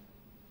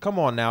 come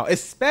on now,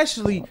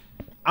 especially,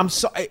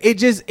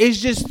 it's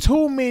just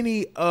too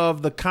many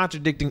of the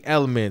contradicting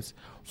elements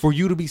for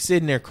you to be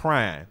sitting there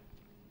crying.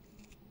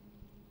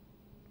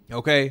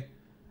 Okay?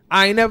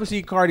 I ain't never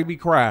seen Cardi B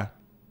cry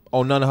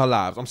on none of her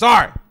lives. I'm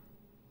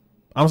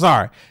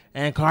sorry.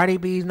 And Cardi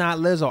B's not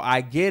Lizzo.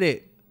 I get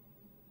it.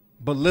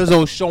 But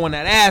Lizzo's showing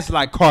that ass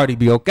like Cardi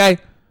B, okay?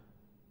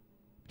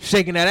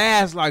 Shaking that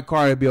ass like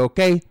Cardi B,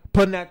 okay?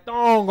 Putting that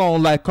thong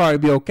on like Cardi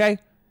B, okay?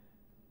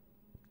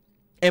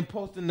 And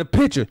posting the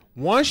picture.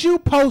 Once you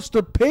post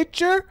a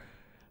picture,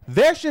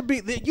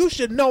 you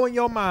should know in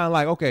your mind,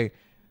 like, okay,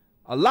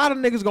 a lot of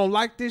niggas gonna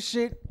like this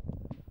shit.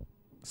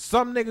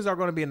 Some niggas are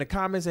gonna be in the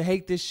comments and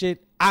hate this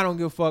shit. I don't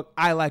give a fuck.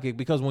 I like it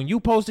because when you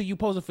post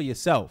it for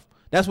yourself.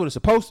 That's what it's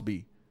supposed to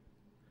be.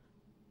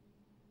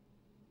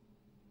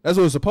 That's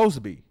what it's supposed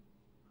to be.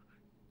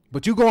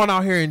 But you going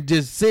out here and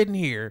just sitting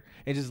here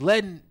and just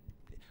letting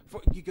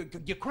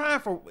you're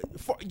crying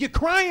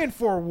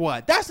for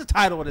what? That's the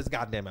title of this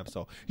goddamn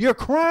episode. You're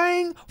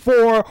crying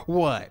for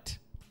what?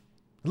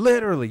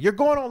 Literally, you're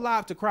going on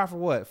live to cry for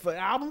what? For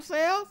album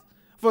sales?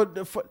 For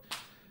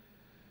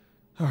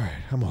all right,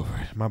 I'm over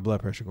it. My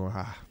blood pressure going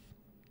high.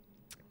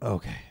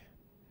 Okay.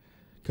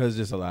 Because it's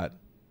just a lot.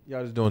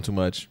 Y'all just doing too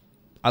much.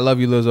 I love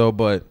you, Lizzo,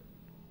 but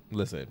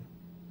listen.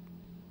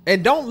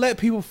 And don't let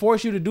people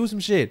force you to do some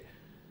shit.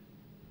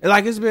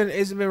 Like it's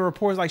been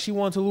reports like she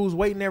wanted to lose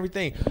weight and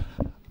everything.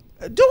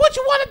 Do what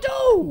you want to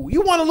do.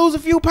 You want to lose a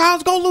few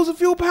pounds? Go lose a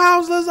few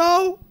pounds,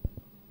 Lizzo.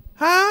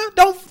 Huh?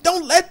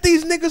 Don't let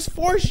these niggas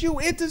force you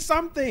into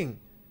something.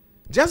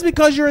 Just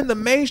because you're in the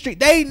mainstream,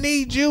 they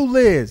need you,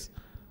 Liz.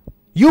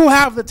 You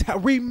have the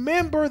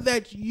remember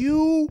that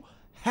you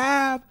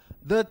have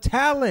the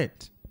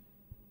talent.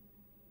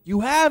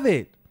 You have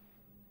it.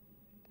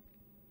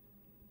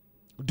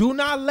 Do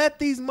not let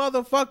these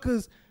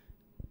motherfuckers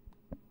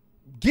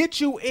get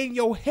you in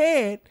your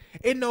head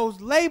in those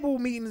label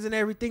meetings and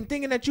everything,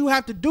 thinking that you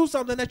have to do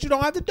something that you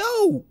don't have to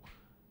do.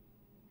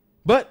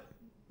 But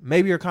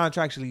maybe you're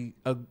contractually,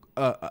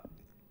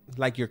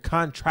 like you're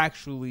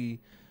contractually,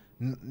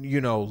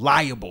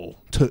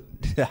 liable to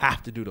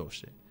have to do those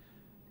shit.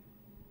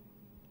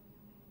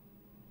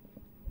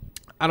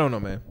 I don't know,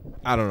 man.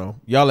 I don't know.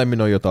 Y'all let me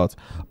know your thoughts.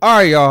 All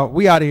right, y'all.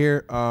 We out of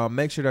here.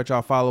 Make sure that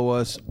y'all follow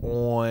us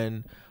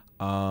on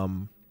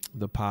on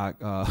the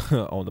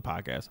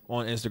podcast,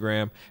 on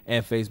Instagram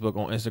and Facebook.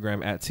 On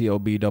Instagram at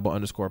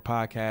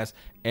TOB_podcast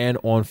and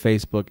on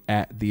Facebook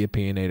at The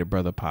Opinionated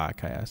Brother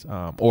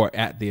Podcast, or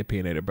at The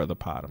Opinionated Brother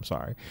Pod. I'm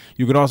sorry.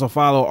 You can also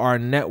follow our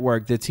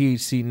network, the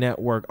THC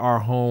Network, our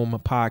home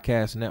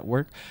podcast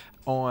network,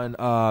 on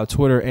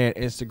Twitter and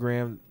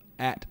Instagram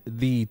at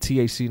the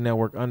THC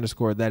Network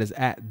 _. That is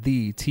at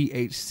the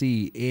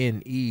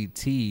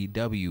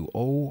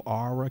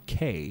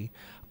THCNETWORK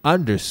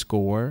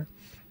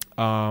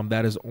 _.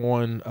 That is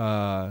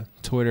on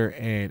Twitter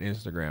and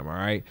Instagram. All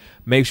right.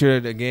 Make sure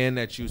that, again,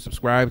 that you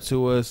subscribe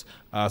to us,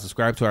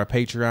 subscribe to our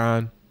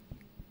Patreon,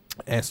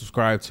 and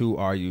subscribe to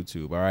our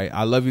YouTube. All right.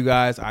 I love you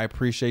guys. I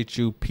appreciate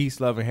you. Peace,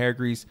 love, and hair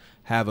grease.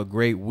 Have a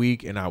great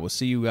week, and I will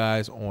see you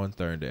guys on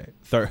Thursday.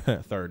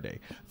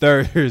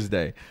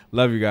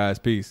 Love you guys.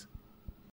 Peace.